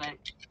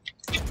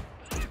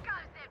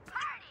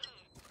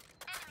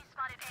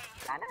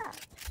ना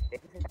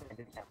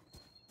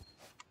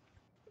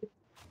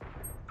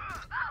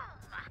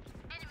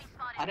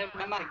अरे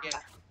मैं मर गया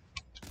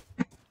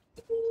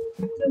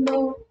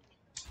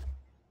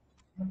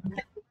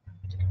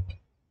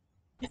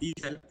He's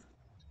help.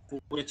 4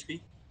 HP.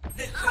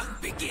 The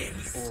hunt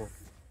begins. Oh.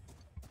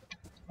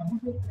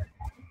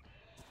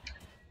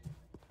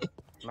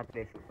 मत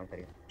रे शूट मत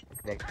करिए.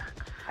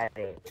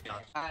 अरे.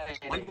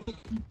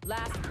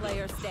 Last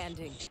player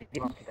standing.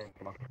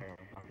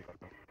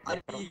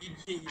 अरे ये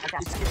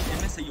इसके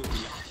में सही हो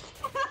गया.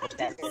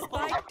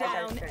 Spike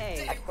down A.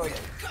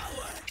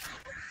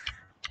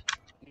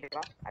 ये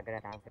बात अगर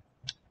आराम से.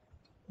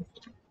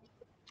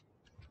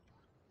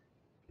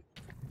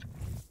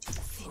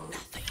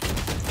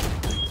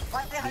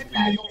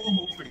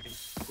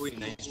 कोई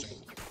नहीं.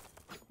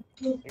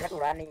 इधर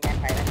उड़ा नहीं है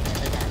फायदा नहीं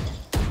है.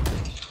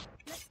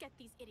 Let's get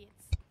these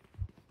idiots.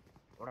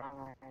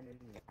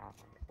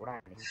 उड़ा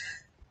नहीं.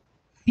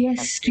 ये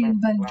स्ट्रीम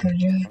बंद कर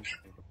रहे हैं.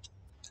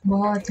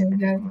 बहुत हो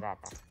गया.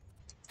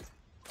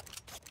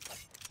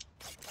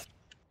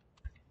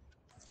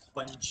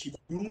 पंछी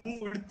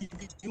उड़ती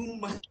थी क्यों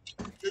मत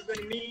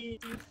करनी.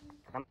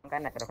 हम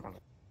करना तरफ हम.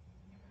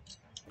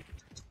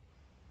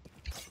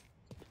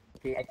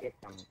 ठीक है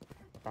हम.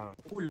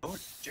 Oh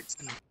Lord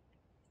Jackson.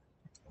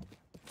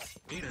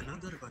 Need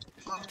another one.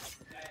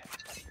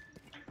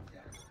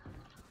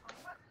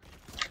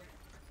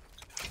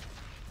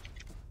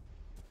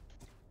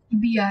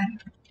 BR.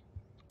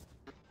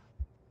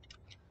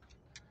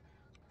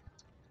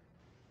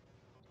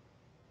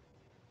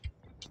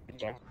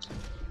 क्या?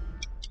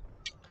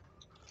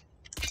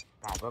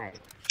 भागो भाई.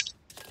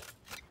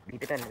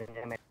 बीते तो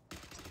नजर में.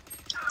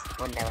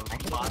 वो never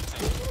mind.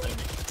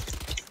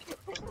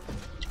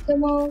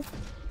 Come on.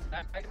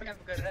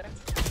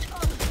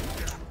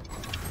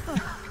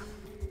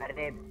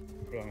 अरे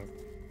बेहन.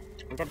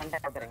 मुझे बंदा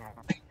कब करेंगे?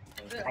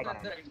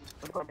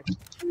 उनको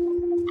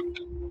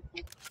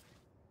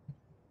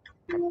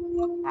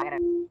आगे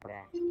रहा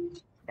है.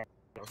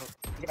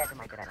 ये कैसे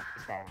मार रहा है?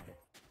 इसका है.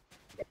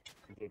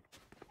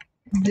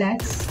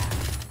 Blacks.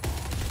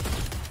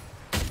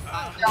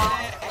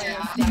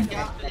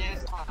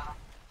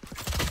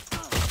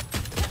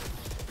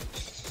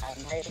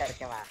 नहीं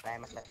करके मार रहा है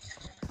मतलब.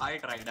 I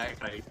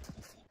tried.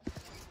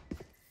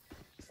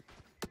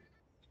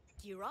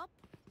 Gear up.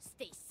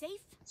 Stay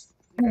safe.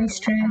 Nice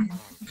try.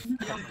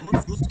 हम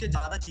घुस के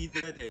ज्यादा चीज दे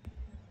रहे थे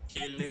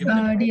खेलने के.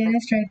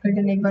 DNS ट्राई कर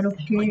देना एक बार.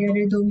 ओके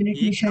अरे 2 मिनट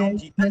में शायद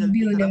बंद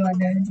भी होने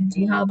वाला है.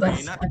 जी हाँ बस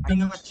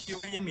अच्छी हो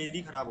गई. ये मेरी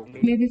खराब हो गई.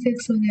 मे भी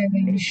फिक्स हो जाएगा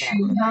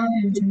इशू. हाँ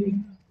मुझे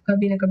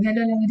कभी ना कभी.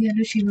 Hello lovely.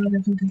 Hello Shiva.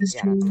 Welcome to the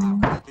stream.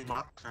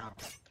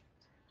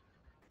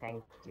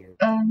 Thank you.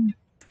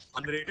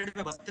 Unrated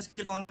में 32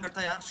 किल कौन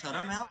करता है यार.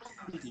 शर्म है आपको.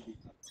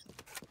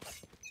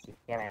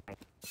 क्या है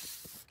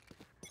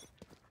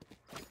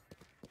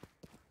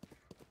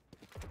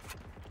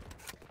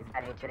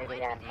अरे चले गए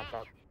यार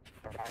मतलब.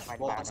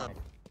 बहुत सब.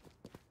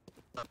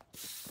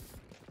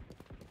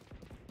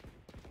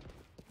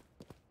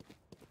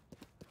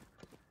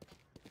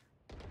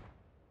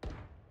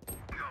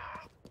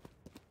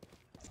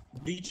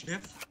 ब्रीच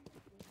डेफ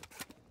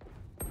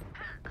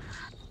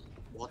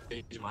बहुत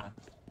तेज मारा.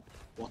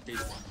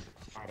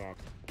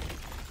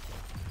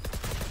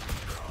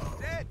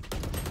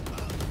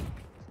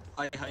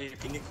 अरे हाय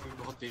फिनिक्स भी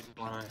बहुत तेज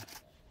मारा है.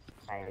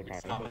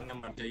 सामने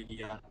मर जाएगी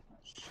यार.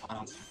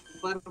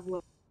 पर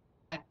वो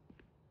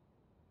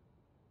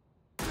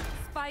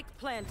Spike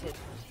planted.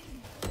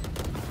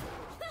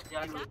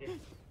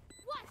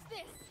 What's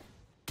this?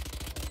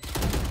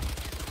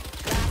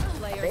 Last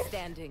player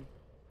standing.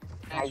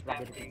 खत्म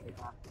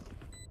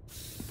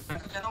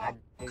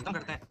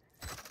करते हैं.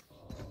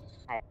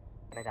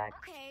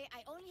 Okay,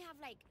 I only have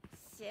like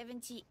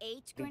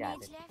 78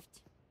 grenades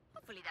left.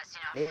 Hopefully that's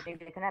enough. मेरी पिंग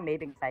देखना. मेरी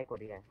पिंग साइक हो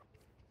रही है.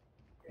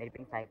 मेरी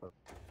पिंग साइक हो.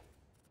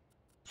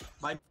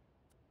 भाई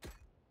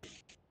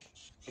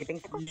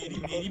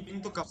मेरी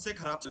पिंग तो कब से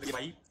खराब चल रही है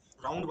भाई.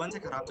 राउंड 1 से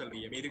खराब चल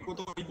रही है. मेरे को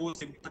तो अभी वो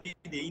सिंपैथी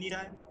दे ही नहीं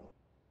रहा है.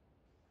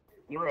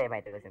 क्यों रे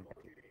भाई तेरे को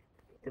सिंपैथी?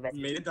 तू बस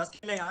मेरे 10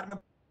 किल है यार. मैं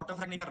बॉटम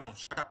फ्रैग नहीं कर रहा हूं.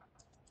 Shut up.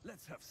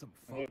 Let's have some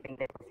fun. मेरी पिंग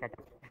देखो. Shut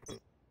up.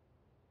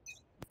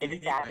 मेरी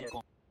भाई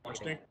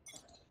कांस्टेंट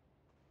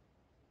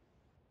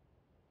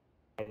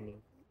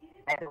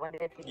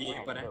ये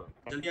पर है.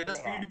 जल्दी आ जा.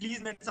 स्पीड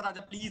प्लीज मेरे साथ आ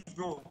जा प्लीज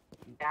ब्रो.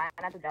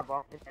 जाना तू जा.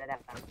 बॉक्स से चला जा.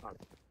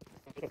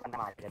 ठीक है बंदा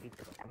मार देगा बीच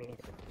में. अभी नहीं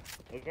चल.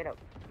 ये चलो.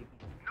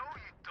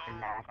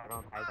 ला करो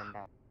भाई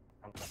बंदा.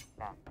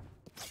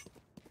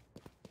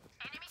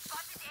 Enemy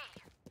spotted A.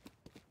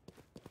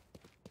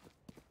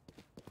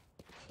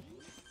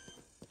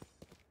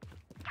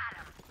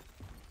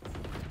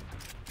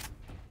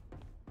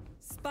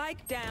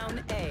 Spike down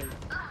A.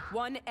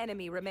 One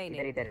enemy remaining.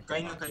 इधर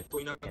कहीं ना कहीं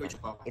कोई ना कोई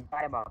छुपा हुआ.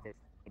 इधर बॉक्सेस.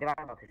 इधर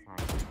वाला बॉक्सेस. हां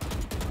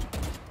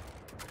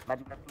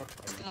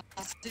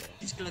बस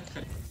इस क्लच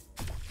कर.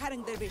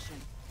 Cutting their vision.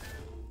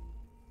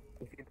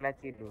 If you clutch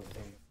you do.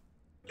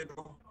 ले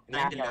ब्रो.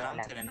 टाइम ले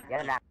आराम से रहना.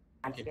 यार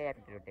लांच के या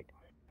रोटेट.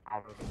 आ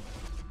रोटेट.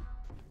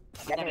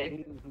 यार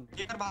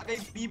ये कर भाग गई.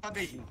 बी भाग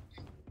गई.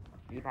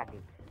 बी भागी.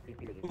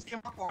 सीपी लगी. उसके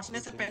वहां पहुंचने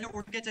से पहले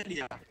उठ के चली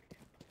जा.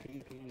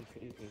 ठीक.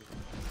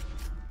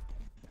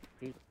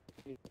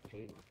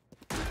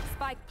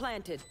 Spike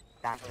planted.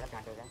 कांट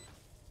होगा.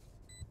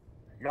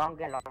 लॉन्ग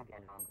गया.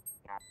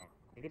 यहां पे.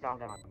 दीदी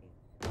लॉन्ग है.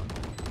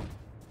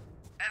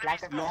 फ्लैश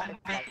कर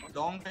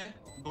लॉन्ग पे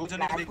 2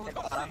 जने देखो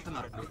तो आराम से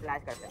मार लो।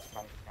 फ्लैश करते हैं।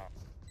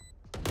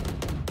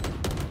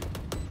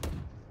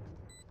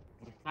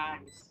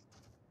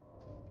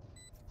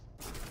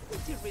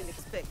 Did you really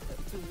expect that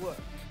to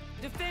work?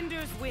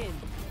 Defenders win.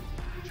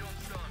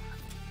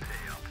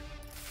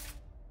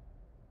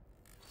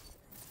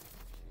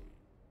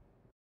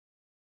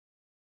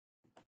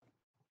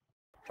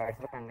 First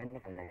पे कंगन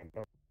निकलना है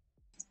तो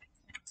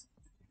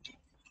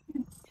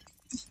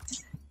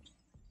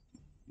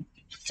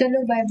चलो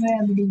बाय बाय,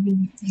 अब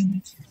लीविंग।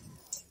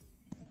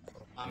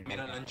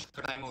 मेरा लंच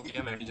का टाइम हो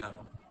गया, मैं भी जा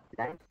रहा हूँ।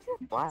 Lunch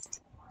what?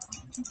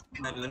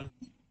 मैं lunch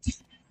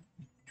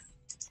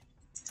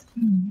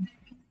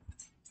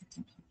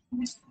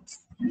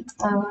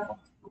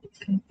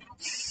Okay.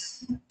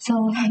 So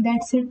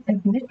that's it,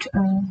 isn't it?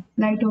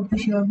 Light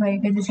official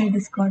Vega just say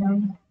Discord on.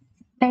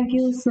 Thank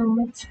you so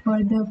much for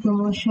the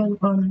promotion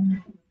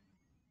on.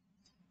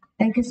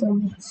 Thank you so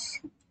much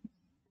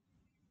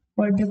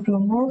for the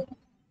promo.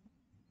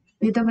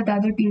 ये तो बता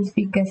दो team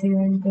speak कैसे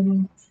join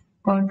करूँ।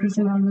 Counter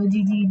से मान लो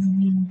जी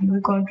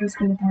counters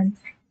को बता दो।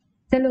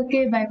 चलो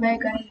okay, bye bye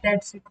guys,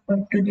 that's it for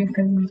today.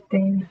 कल मिलते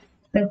हैं,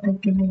 तब तक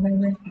के लिए bye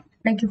bye.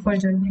 Thank you for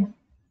joining,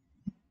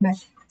 bye.